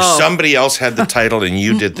 Where somebody else had the title and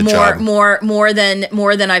you did the job? More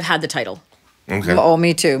than I've had the title. Okay. Oh,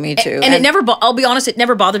 me too. And it never, I'll be honest, it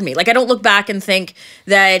never bothered me. I don't look back and think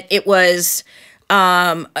that it was,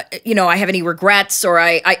 I have any regrets, or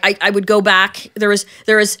I would go back. There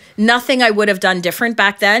is nothing I would have done different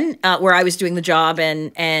back then, where I was doing the job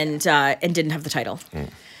and didn't have the title.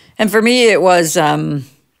 And for me, it was, and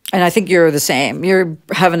I think you're the same. You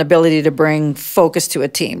have an ability to bring focus to a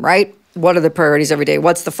team, right? What are the priorities every day?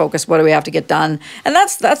 What's the focus? What do we have to get done? And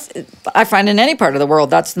that's I find in any part of the world,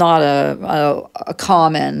 that's not a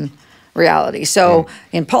common reality. So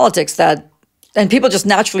in politics, and people just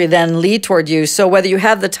naturally then lead toward you. So whether you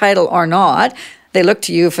have the title or not, they look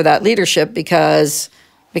to you for that leadership because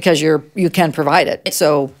you can provide it.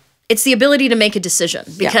 So it's the ability to make a decision,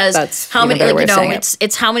 because that's how many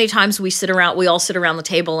it's how many times we all sit around the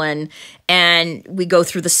table and we go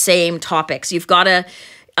through the same topics. You've got to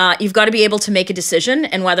be able to make a decision,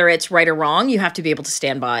 and whether it's right or wrong, you have to be able to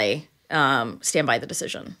stand by stand by the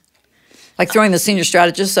decision. Like throwing the senior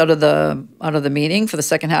strategist out of the meeting for the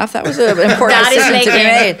second half. That was an important That is decision to be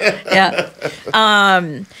made.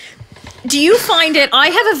 Yeah. Do you find it? I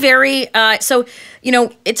have a very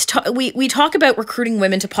we talk about recruiting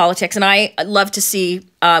women to politics, and I love to see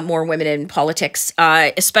more women in politics,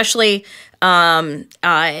 especially in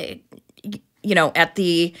the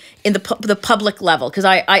public level, because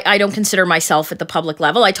I don't consider myself at the public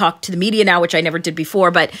level. I talk to the media now, which I never did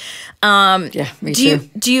before. But me too.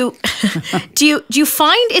 Do you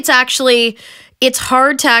find it's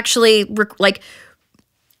hard to actually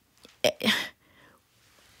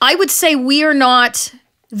I would say we are not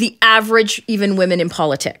the average even women in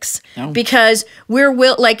politics, because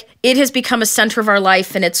it has become a center of our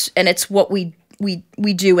life, and it's what we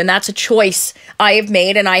do, and that's a choice I have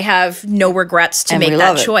made, and I have no regrets to make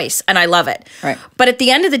that choice, and I love it. Right. But at the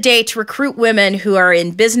end of the day, to recruit women who are in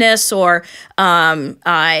business or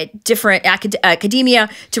different academia,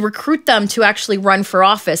 to recruit them to actually run for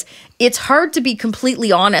office, it's hard to be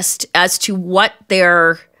completely honest as to what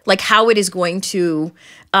they're how it is going to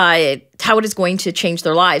change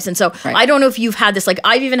their lives. And so I don't know if you've had this,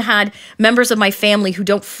 I've even had members of my family who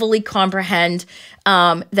don't fully comprehend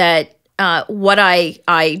that what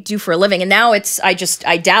I do for a living. And now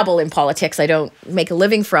I dabble in politics. I don't make a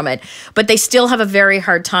living from it, but they still have a very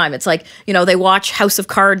hard time. It's they watch House of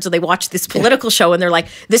Cards, or they watch this political show, and they're like,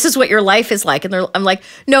 this is what your life is like. And I'm like,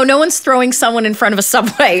 no one's throwing someone in front of a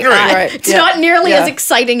subway. It's not nearly as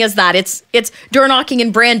exciting as that. It's door knocking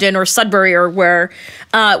in Brandon or Sudbury or where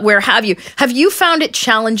have you. Have you found it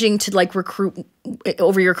challenging to recruit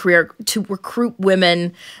over your career, to recruit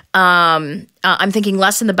women? I'm thinking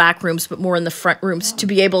less in the back rooms, but more in the front rooms, to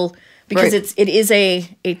be able, because it is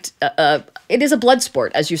a blood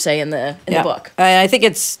sport, as you say in the book. I think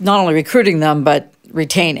it's not only recruiting them, but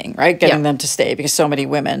retaining, getting them to stay, because so many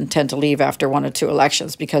women tend to leave after 1 or 2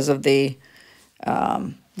 elections because of the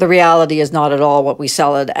reality is not at all what we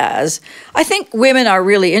sell it as. I think women are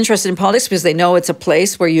really interested in politics because they know it's a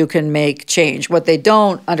place where you can make change. What they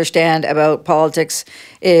don't understand about politics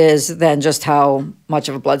is then just how much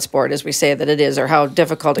of a blood sport, as we say that it is, or how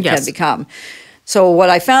difficult it can become. So what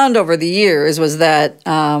I found over the years was that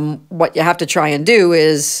what you have to try and do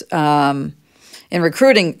is, in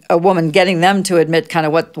recruiting a woman, getting them to admit kind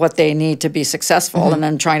of what they need to be successful, and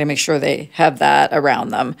then trying to make sure they have that around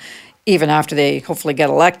them, even after they hopefully get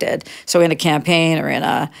elected. So in a campaign, or in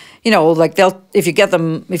a, if you get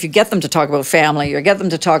them to talk about family, or get them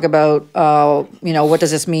to talk about, what does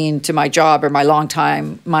this mean to my job or my long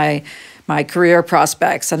time, my career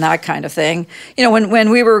prospects, and that kind of thing. When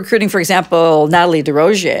we were recruiting, for example, Natalie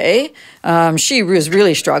Desrosiers, she was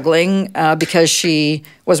really struggling because she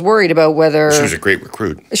was worried about whether... She was a great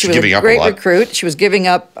recruit. She was a great recruit. She was giving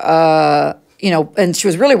up... and she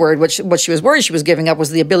was really worried. What she was worried she was giving up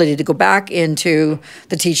was the ability to go back into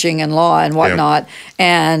the teaching and law and whatnot.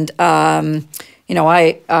 Yeah. And,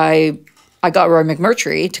 I got Roy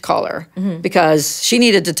McMurtry to call her because she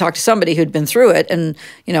needed to talk to somebody who'd been through it. And,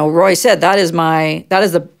 Roy said,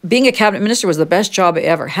 being a cabinet minister was the best job I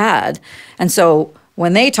ever had. And so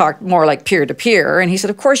when they talked more like peer to peer, and he said,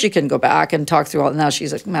 of course you can go back and talk through all. Now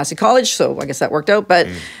she's at Massey College, so I guess that worked out. But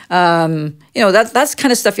that's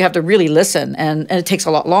kind of stuff you have to really listen, and it takes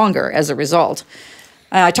a lot longer as a result.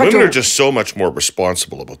 Women are just so much more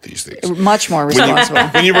responsible about these things. Much more responsible.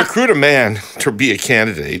 When you recruit a man to be a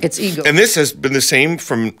candidate, it's ego. And this has been the same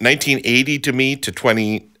from 1980 to me to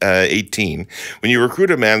 2018. When you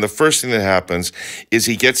recruit a man, the first thing that happens is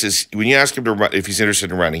when you ask him to run, if he's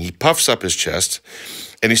interested in running, he puffs up his chest.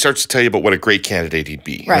 And he starts to tell you about what a great candidate he'd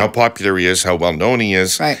be, and how popular he is, how well known he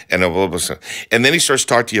is, and blah, blah, blah. And then he starts to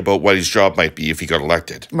talk to you about what his job might be if he got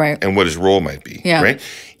elected, and what his role might be, right?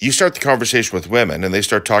 You start the conversation with women, and they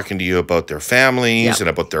start talking to you about their families and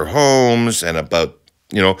about their homes and about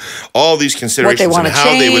all these considerations, what they want and to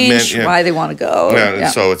how change, they would why they want to go.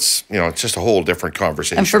 So it's it's just a whole different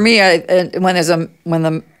conversation. And for me, when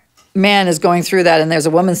the man is going through that and there's a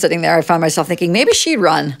woman sitting there, I find myself thinking, maybe she'd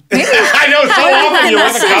run. Maybe, I know, so often you're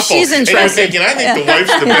with a couple. She's interested. And you're thinking, I think the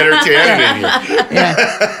wife's the better candidate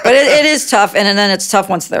here. But it is tough, and then it's tough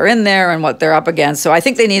once they're in there and what they're up against. So I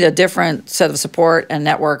think they need a different set of support and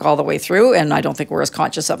network all the way through, and I don't think we're as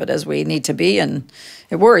conscious of it as we need to be, and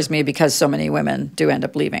it worries me because so many women do end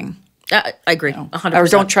up leaving. I agree, 100%. Or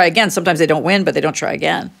don't try again. Sometimes they don't win, but they don't try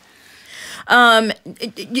again.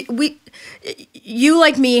 You,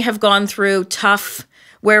 like me, have gone through tough,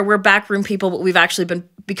 where we're backroom people, but we've actually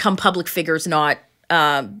become public figures, not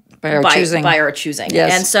by our choosing.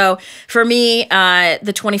 Yes. And so for me,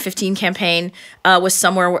 the 2015 campaign was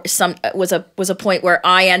somewhere was a point where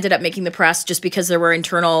I ended up making the press just because there were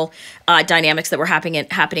internal dynamics that were happening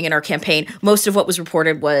in our campaign. Most of what was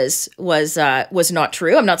reported was not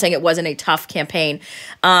true. I'm not saying it wasn't a tough campaign,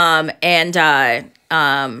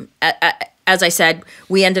 as I said,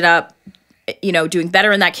 we ended up doing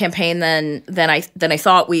better in that campaign than I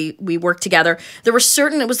thought. We worked together. There were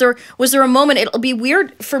certain was there a moment, it'll be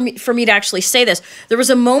weird for me to actually say this. There was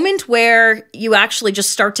a moment where you actually just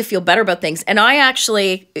start to feel better about things. And I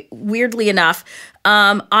actually, weirdly enough,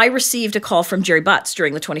 I received a call from Jerry Butts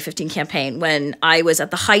during the 2015 campaign when I was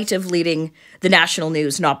at the height of leading the national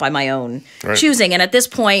news, not by my own choosing. And at this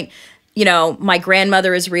point, my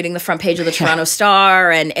grandmother is reading the front page of the Toronto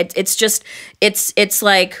Star, and it's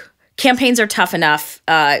like, campaigns are tough enough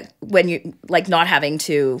when you not having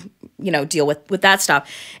to deal with that stuff.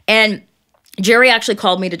 And Jerry actually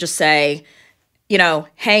called me to just say,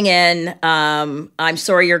 hang in. I'm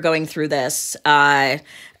sorry you're going through this. What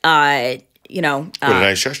a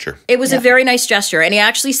nice gesture. It was a very nice gesture, and he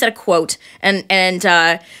actually said a quote, and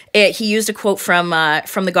he used a quote from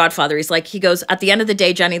The Godfather. He goes, "At the end of the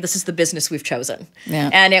day, Jenni, this is the business we've chosen." Yeah.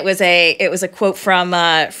 And it was a quote from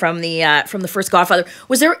the first Godfather.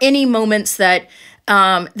 Was there any moments that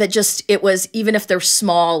just, it was, even if they're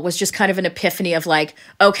small, was just kind of an epiphany of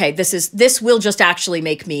okay, this will just actually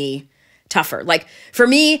make me tougher? For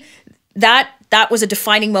me, that was a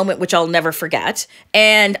defining moment, which I'll never forget.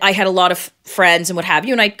 And I had a lot of friends and what have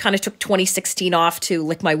you, and I kind of took 2016 off to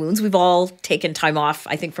lick my wounds. We've all taken time off,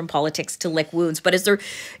 I think, from politics to lick wounds. But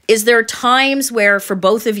is there times where, for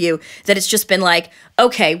both of you, that it's just been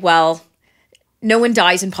okay, well, no one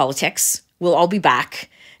dies in politics. We'll all be back.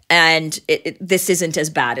 And this isn't as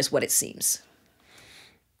bad as what it seems?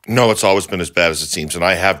 No, it's always been as bad as it seems, and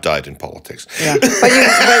I have died in politics. Yeah, but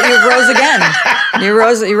you rose again. You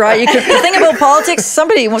rose. You're right. The thing about politics, some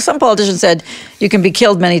politician said you can be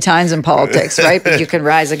killed many times in politics, right? But you can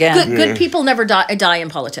rise again. Good people never die in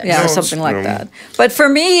politics. Yeah, or something like that. But for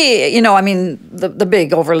me, the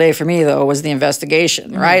big overlay for me though was the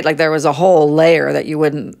investigation, right? There was a whole layer that you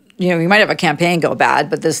wouldn't. You might have a campaign go bad,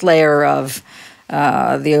 but this layer of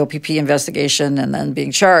the OPP investigation and then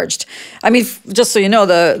being charged. I mean, just so you know,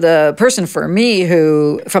 the person for me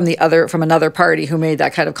from another party who made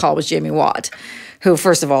that kind of call was Jamie Watt, who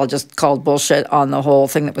first of all just called bullshit on the whole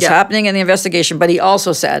thing that was happening in the investigation. But he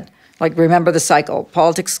also said, remember the cycle,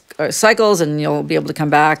 politics cycles, and you'll be able to come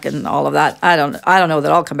back and all of that. I don't know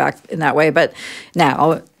that I'll come back in that way, but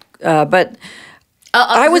now,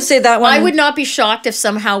 I would say that one. I would not be shocked if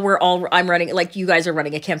somehow I'm running, you guys are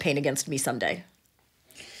running a campaign against me someday.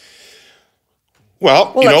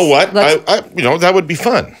 Well, you know what? That would be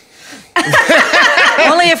fun.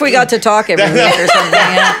 Only if we got to talk every week or something.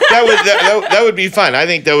 Yeah. That would be fun. I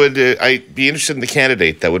think that would. I'd be interested in the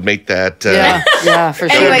candidate that would make that. Yeah, for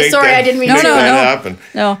sure. Anyway, sorry, I didn't mean to.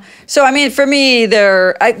 No. So I mean, for me,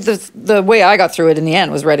 the way I got through it in the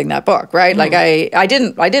end was writing that book, right? I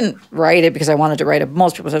didn't write it because I wanted to write it.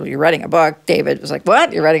 Most people said, "You're writing a book." David was like,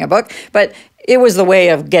 "What? You're writing a book?" But it was the way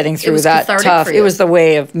of getting through that tough. It was the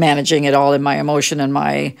way of managing it all in my emotion and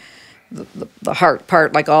my the heart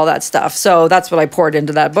part, all that stuff. So that's what I poured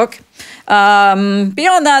into that book. Beyond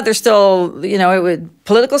that, there's still,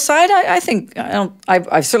 political side. I think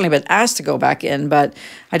I've certainly been asked to go back in, but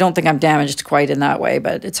I don't think I'm damaged quite in that way.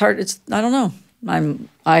 But it's hard. I don't know.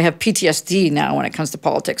 I have PTSD now when it comes to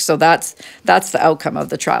politics. So that's the outcome of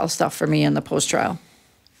the trial stuff for me and the post trial.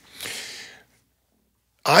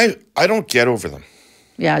 I don't get over them.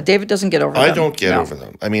 Yeah, David doesn't get over them. I don't get over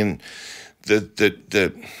them. I mean,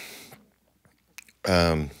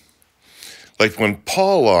 when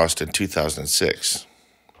Paul lost in 2006,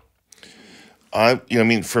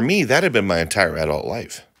 for me, that had been my entire adult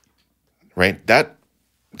life, right? That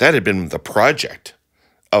had been the project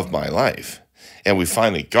of my life, and we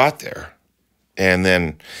finally got there. And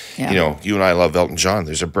then, you and I love Elton John.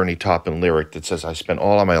 There's a Byrne-y Toppin lyric that says, "I spent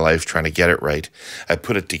all of my life trying to get it right. I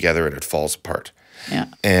put it together and it falls apart." Yeah.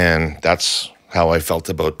 And that's how I felt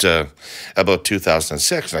about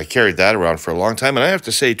 2006. And I carried that around for a long time. And I have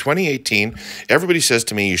to say, 2018, everybody says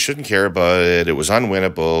to me, you shouldn't care about it. It was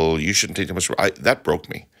unwinnable. You shouldn't take too much. That broke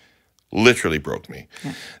me. Literally broke me.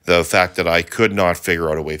 Yeah. The fact that I could not figure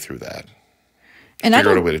out a way through that. And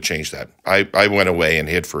figure out a way to change that. I went away and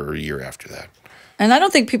hid for a year after that. And I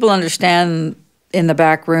don't think people understand in the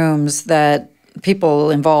back rooms that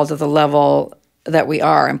people involved at the level that we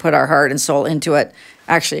are and put our heart and soul into it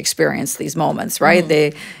actually experience these moments, right?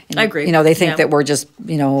 I agree. They think that we're just,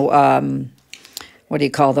 what do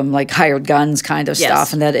you call them, like hired guns kind of Yes.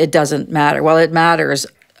 stuff, and that it doesn't matter. Well, it matters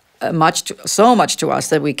so much to us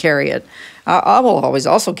that we carry it. I will always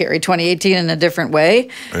also carry 2018 in a different way.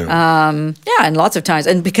 And lots of times.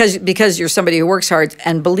 And because you're somebody who works hard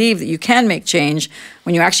and believe that you can make change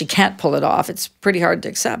when you actually can't pull it off, it's pretty hard to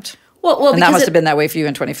accept. Well, and that must have been that way for you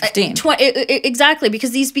in 2015. Exactly,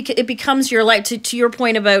 because it becomes your life. To your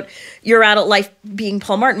point about your adult life being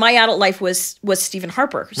Paul Martin, my adult life was Stephen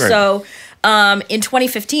Harper. Right. So in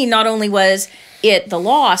 2015, not only was it the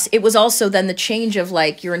loss, it was also then the change of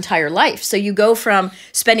like your entire life. So you go from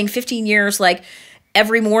spending 15 years like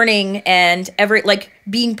every morning and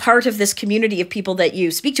being part of this community of people that you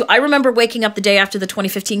speak to. I remember waking up the day after the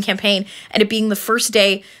 2015 campaign and it being the first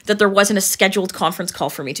day that there wasn't a scheduled conference call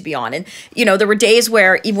for me to be on. And, there were days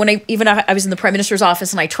where even when I was in the Prime Minister's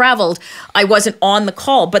office and I traveled, I wasn't on the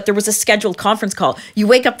call, but there was a scheduled conference call. You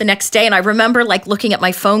wake up the next day and I remember like looking at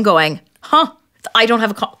my phone going, I don't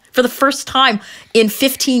have a call. For the first time in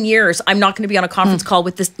 15 years, I'm not going to be on a conference call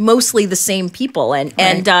with mostly the same people, and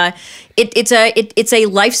it's a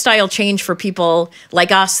lifestyle change for people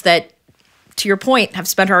like us that, to your point, have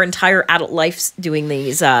spent our entire adult lives doing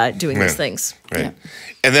these things. Right. Yeah.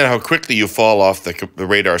 And then how quickly you fall off the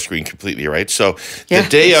radar screen completely, right? So Yeah, the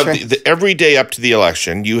day of that's right. every day up to the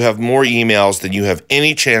election, you have more emails than you have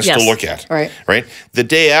any chance to Yes. look at. Right. Right. The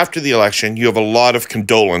day after the election, you have a lot of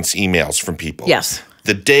condolence emails from people. Yes.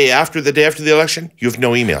 The day after the election, you have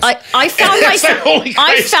no emails. I found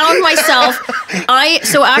myself.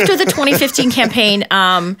 So after the 2015 campaign,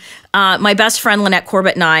 my best friend Lynette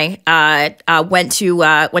Corbett and I went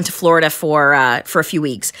to Florida for a few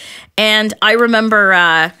weeks, and I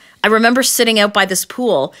remember sitting out by this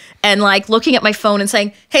pool and like looking at my phone and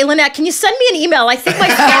saying, "Hey, Lynette, can you send me an email? I think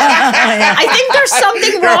I think there's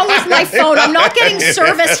something wrong with my phone. I'm not getting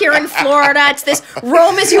service here in Florida. It's this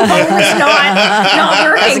Roam as you home is not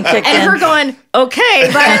working." And her going, "Okay,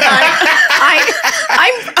 but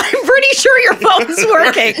I'm pretty sure your phone's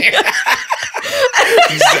working."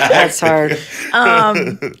 That's hard.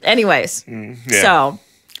 Anyways, yeah. so.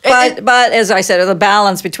 But as I said, the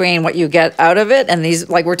balance between what you get out of it and these,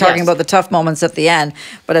 like we're talking Yes. about the tough moments at the end.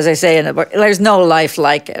 But as I say in the book, there's no life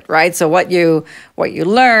like it, right? So what you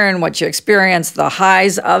learn, what you experience, the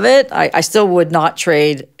highs of it, I still would not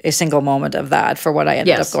trade a single moment of that for what I ended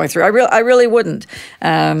Yes. up going through. I really wouldn't.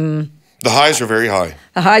 The highs are very high.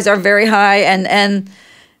 The highs are very high, and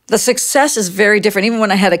the success is very different. Even when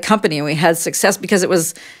I had a company and we had success, because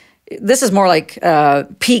this is more like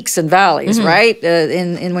peaks and valleys, right?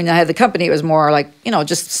 In when I had the company, it was more like,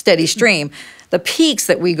 just steady stream. The peaks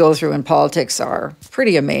that we go through in politics are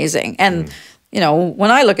pretty amazing. And,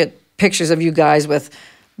 when I look at pictures of you guys with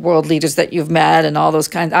world leaders that you've met and all those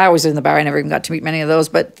kinds, I was in the bar, I never even got to meet many of those,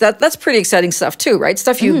 but that's pretty exciting stuff too, right?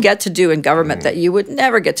 Stuff you get to do in government that you would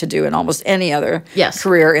never get to do in almost any other Yes.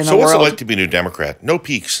 career in the So what's world. it like to be a New Democrat? No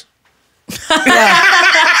peaks. Yeah,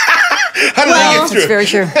 How do they get through that's it? very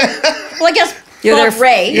true. Well, I guess You're Bob there-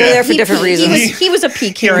 Ray. you're there for different reasons. He was a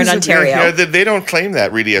peak here in Ontario. Yeah, they don't claim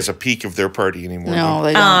that really as a peak of their party anymore. No,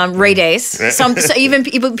 they don't. Ray Days. So even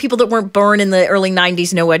people that weren't born in the early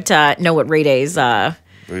 '90s know what Ray Days.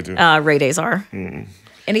 They do. Ray Days are.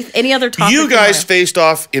 Any other topic? You guys faced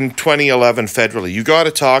off in 2011 federally. You got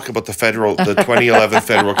to talk about the 2011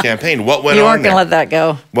 federal campaign. What went You on weren't going there? to let that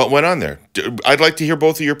go. What went on there? I'd like to hear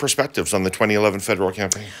both of your perspectives on the 2011 federal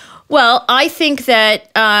campaign. Well, I think that,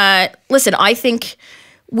 I think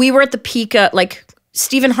we were at the peak,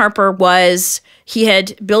 Stephen Harper he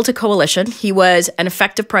had built a coalition. He was an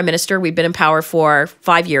effective prime minister. We'd been in power for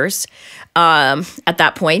 5 years at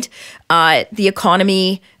that point. The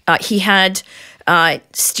economy, he had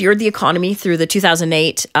steered the economy through the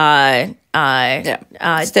 2008 Steady hand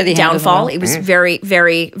of downfall. oil. It was very,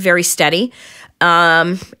 very, very steady.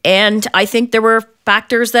 And I think there were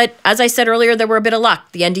factors that, as I said earlier, there were a bit of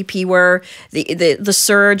luck. The NDP were the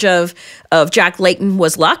surge of Jack Layton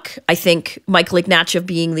was luck. I think Michael Ignatieff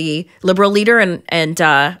being the Liberal leader, and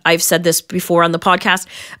I've said this before on the podcast,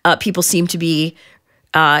 people seem to be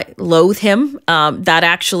loathe him. That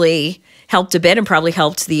actually helped a bit and probably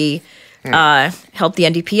helped the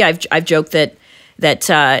NDP. I've joked that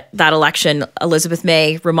election, Elizabeth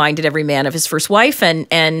May reminded every man of his first wife,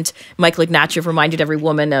 and Michael Ignatieff reminded every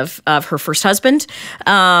woman of her first husband,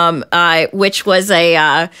 which was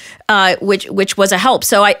a help.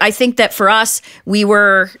 So I think that for us, we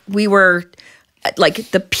were like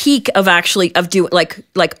the peak of doing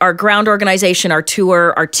like our ground organization, our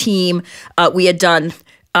tour, our team. We had done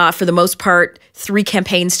for the most part 3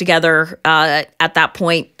 campaigns together at that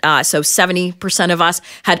point. So 70% of us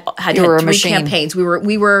had You were a 3 machine. campaigns. We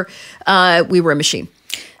were a machine.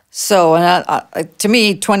 So, to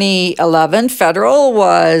me, 2011 federal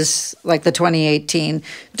was like the 2018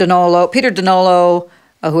 Peter Donolo,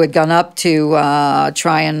 who had gone up to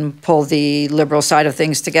try and pull the Liberal side of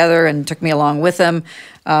things together and took me along with him.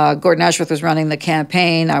 Gordon Ashworth was running the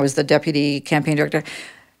campaign. I was the deputy campaign director.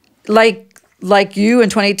 Like you in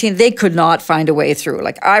 2018, they could not find a way through.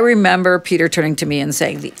 Like, I remember Peter turning to me and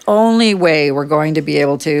saying, the only way we're going to be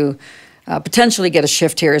able to potentially get a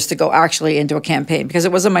shift here is to go actually into a campaign, because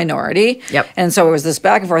it was a minority. Yep. And so it was this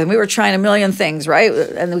back and forth, and we were trying a million things, right?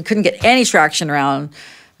 And we couldn't get any traction around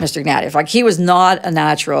Mr. Ignatieff. Like, he was not a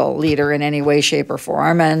natural leader in any way, shape, or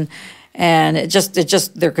form. And there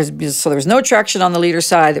was no traction on the leader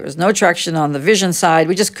side. There was no traction on the vision side.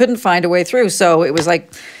 We just couldn't find a way through. So it was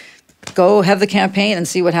like, go have the campaign and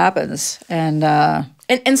see what happens.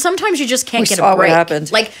 And sometimes you just can't get a saw break. what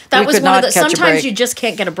happened. Like, that We was could one of not the. catch a Sometimes break. you just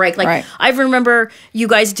can't get a break. Like, Right. I remember you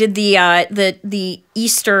guys did the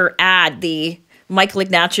Easter ad. The Michael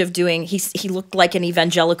Ignatieff doing. He looked like an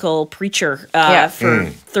evangelical preacher for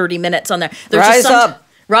 30 minutes on there. Rise up.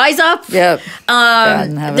 Rise up. Yeah.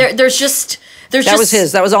 There's just. That was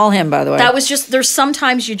his. That was all him, by the way. That was just. There's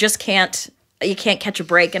sometimes you just can't. You can't catch a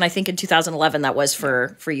break, and I think in 2011 that was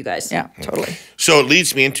for you guys. Yeah, totally. So it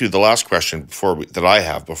leads me into the last question that I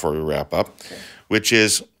have before we wrap up, which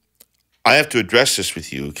is, I have to address this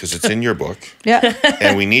with you because it's in your book. Yeah.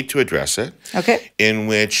 And we need to address it. Okay. In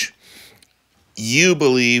which you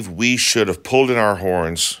believe we should have pulled in our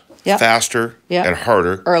horns faster and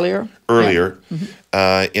harder. Earlier.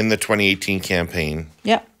 In the 2018 campaign.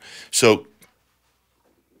 Yeah. So,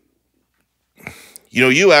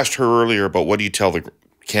 you asked her earlier about what do you tell the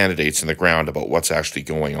candidates in the ground about what's actually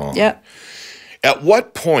going on. Yeah. At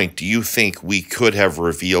what point do you think we could have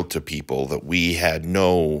revealed to people that we had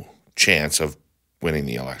no chance of winning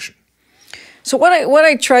the election? So what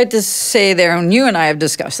I tried to say there, and you and I have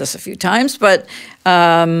discussed this a few times, but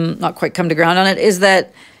not quite come to ground on it, is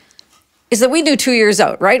that we knew 2 years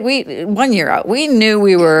out, right? 1 year out, we knew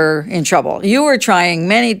we were in trouble. You were trying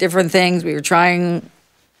many different things. We were trying.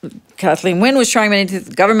 Kathleen Wynne was trying the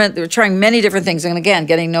government. They were trying many different things, and again,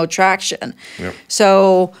 getting no traction. Yep.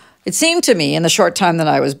 So it seemed to me in the short time that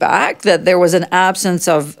I was back that there was an absence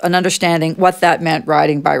of an understanding what that meant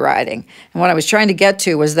riding by riding. And what I was trying to get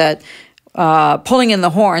to was that pulling in the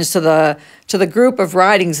horns to the group of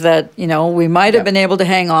ridings that we might have been able to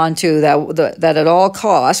hang on to, that at all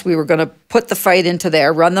costs we were going to put the fight into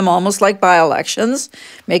there, run them almost like by-elections,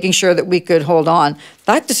 making sure that we could hold on.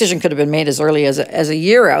 That decision could have been made as early as a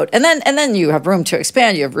year out, and then you have room to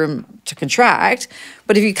expand, you have room to contract.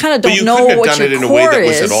 But if you kind of don't know what your core is, but you couldn't have done it in a way that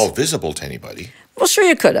was at all visible to anybody. Well, sure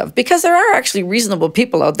you could have, because there are actually reasonable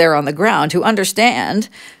people out there on the ground who understand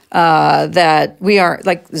that we are,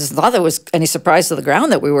 like, it's not that it was any surprise to the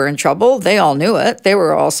ground that we were in trouble. They all knew it. They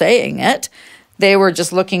were all saying it. They were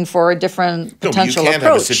just looking for a different potential approach. You can't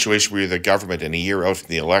have a situation where you're the government and a year out from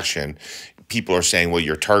the election, people are saying, well,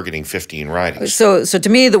 you're targeting 15 ridings. So to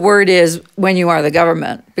me, the word is when you are the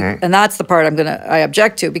government. And that's the part I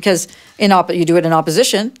object to, because you do it in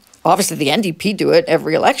opposition. Obviously, the NDP do it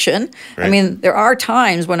every election. Right. I mean, there are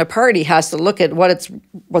times when a party has to look at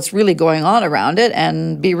what's really going on around it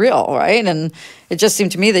and be real, right? And it just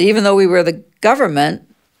seemed to me that even though we were the government,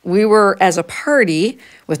 we were, as a party,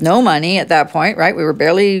 with no money at that point, right? We were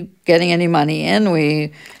barely getting any money in.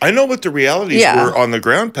 I know what the realities were on the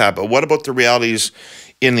ground, Pat, but what about the realities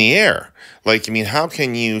in the air? Like, I mean, how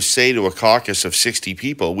can you say to a caucus of 60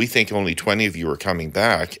 people, we think only 20 of you are coming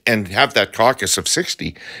back, and have that caucus of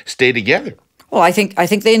 60 stay together? Well, I think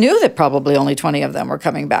they knew that probably only 20 of them were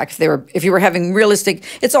coming back. If you were having realistic,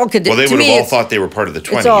 it's all conditioning. Well, they would have all thought they were part of the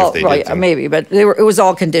 20 if they did. Maybe, but it was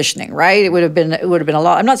all conditioning, right? It would have been a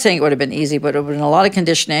lot. I'm not saying it would have been easy, but it would have been a lot of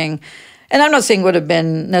conditioning. And I'm not saying it would have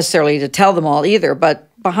been necessarily to tell them all either, but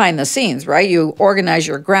behind the scenes, right? You organize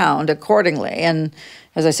your ground accordingly. And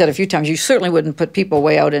as I said a few times, you certainly wouldn't put people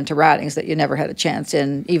way out into ridings that you never had a chance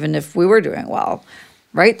in, even if we were doing well,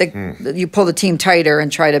 right? You pull the team tighter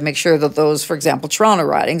and try to make sure that those, for example, Toronto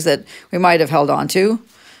ridings that we might have held on to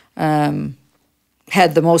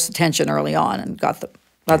had the most attention early on and got the.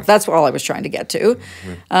 That's all I was trying to get to.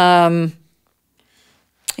 And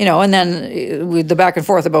then with the back and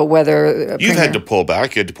forth about whether you've had to pull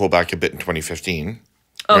back. You had to pull back a bit in 2015.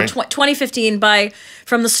 Oh, right? 2015,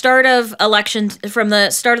 from the start of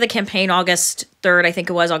the campaign, August 3rd, I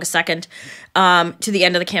think it was, August 2nd, to the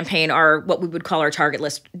end of the campaign, what we would call our target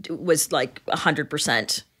list was like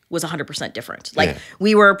 100% different. Like,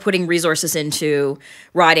 we were putting resources into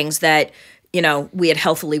ridings that, we had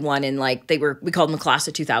healthily won in, like, we called them the class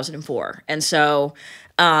of 2004. And so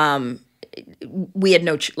we had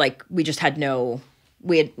we just had no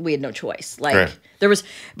we had no choice. Like Right. there was,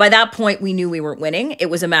 by that point we knew we weren't winning. It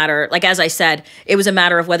was a matter, like as I said, it was a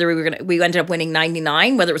matter of whether we ended up winning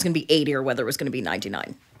 99, whether it was going to be 80 or whether it was going to be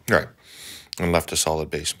 99. Right. And left a solid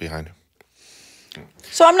base behind.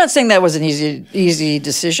 So I'm not saying that was an easy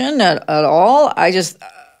decision at all. I just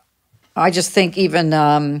think even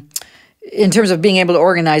in terms of being able to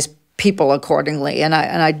organize people accordingly, and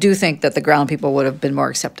I do think that the ground people would have been more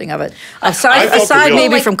accepting of it. Aside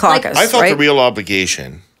maybe from caucus, I felt right? a real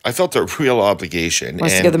obligation. Was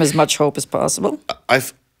to give them as much hope as possible. I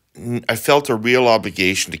felt a real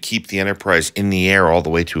obligation to keep the enterprise in the air all the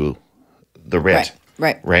way to the red.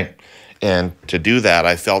 Right. And to do that,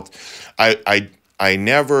 I felt I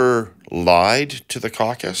never lied to the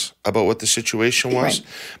caucus about what the situation was,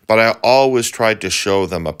 but I always tried to show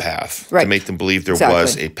them a path, to make them believe there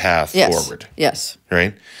was a path forward. Yes.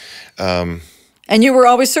 Right? And you were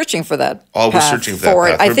always searching for that. Always path searching for that forward.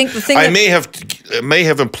 path. I think the thing I may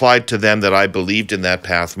have implied to them that I believed in that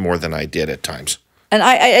path more than I did at times. And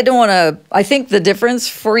I don't want to. I think the difference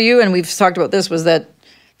for you, and we've talked about this, was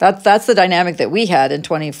that's the dynamic that we had in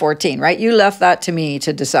 2014, right? You left that to me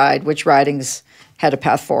to decide which ridings had a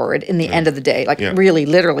path forward in the end of the day, like really,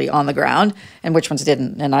 literally on the ground, and which ones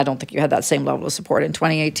didn't. And I don't think you had that same level of support in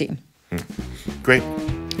 2018. Great.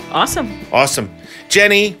 Awesome.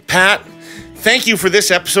 Jenni, Pat, thank you for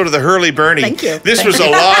this episode of the Herle Burly. Thank you. This was a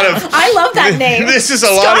lot of. I love that name. This is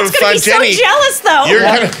a lot of fun, Scott's gonna be Jenni. so jealous, though.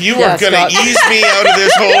 You were going to ease me out of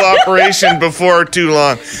this whole operation before too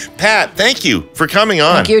long. Pat, thank you for coming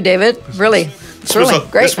on. Thank you, David. Really,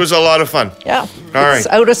 great. This was a lot of fun. Yeah. All It's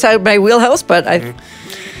right. outside my wheelhouse, but I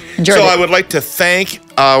enjoyed So it. I would like to thank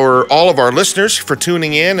all of our listeners for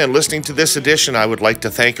tuning in and listening to this edition. I would like to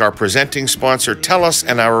thank our presenting sponsor, TELUS,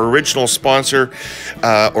 and our original sponsor,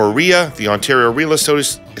 OREA, the Ontario Real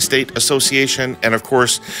Estate Association, and of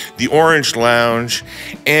course, the Orange Lounge,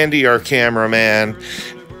 Andy, our cameraman,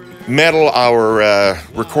 Metal, our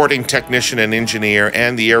recording technician and engineer,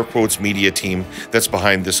 and the Air Quotes media team that's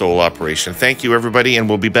behind this whole operation. Thank you, everybody, and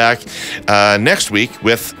we'll be back next week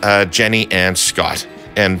with Jenni and Scott,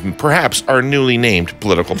 and perhaps our newly named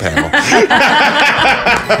political panel.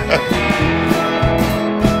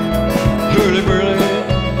 Herle Burly,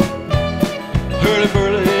 Herle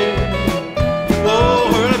Burly,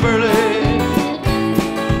 oh Herle Burly,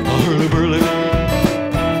 oh Herle Burly.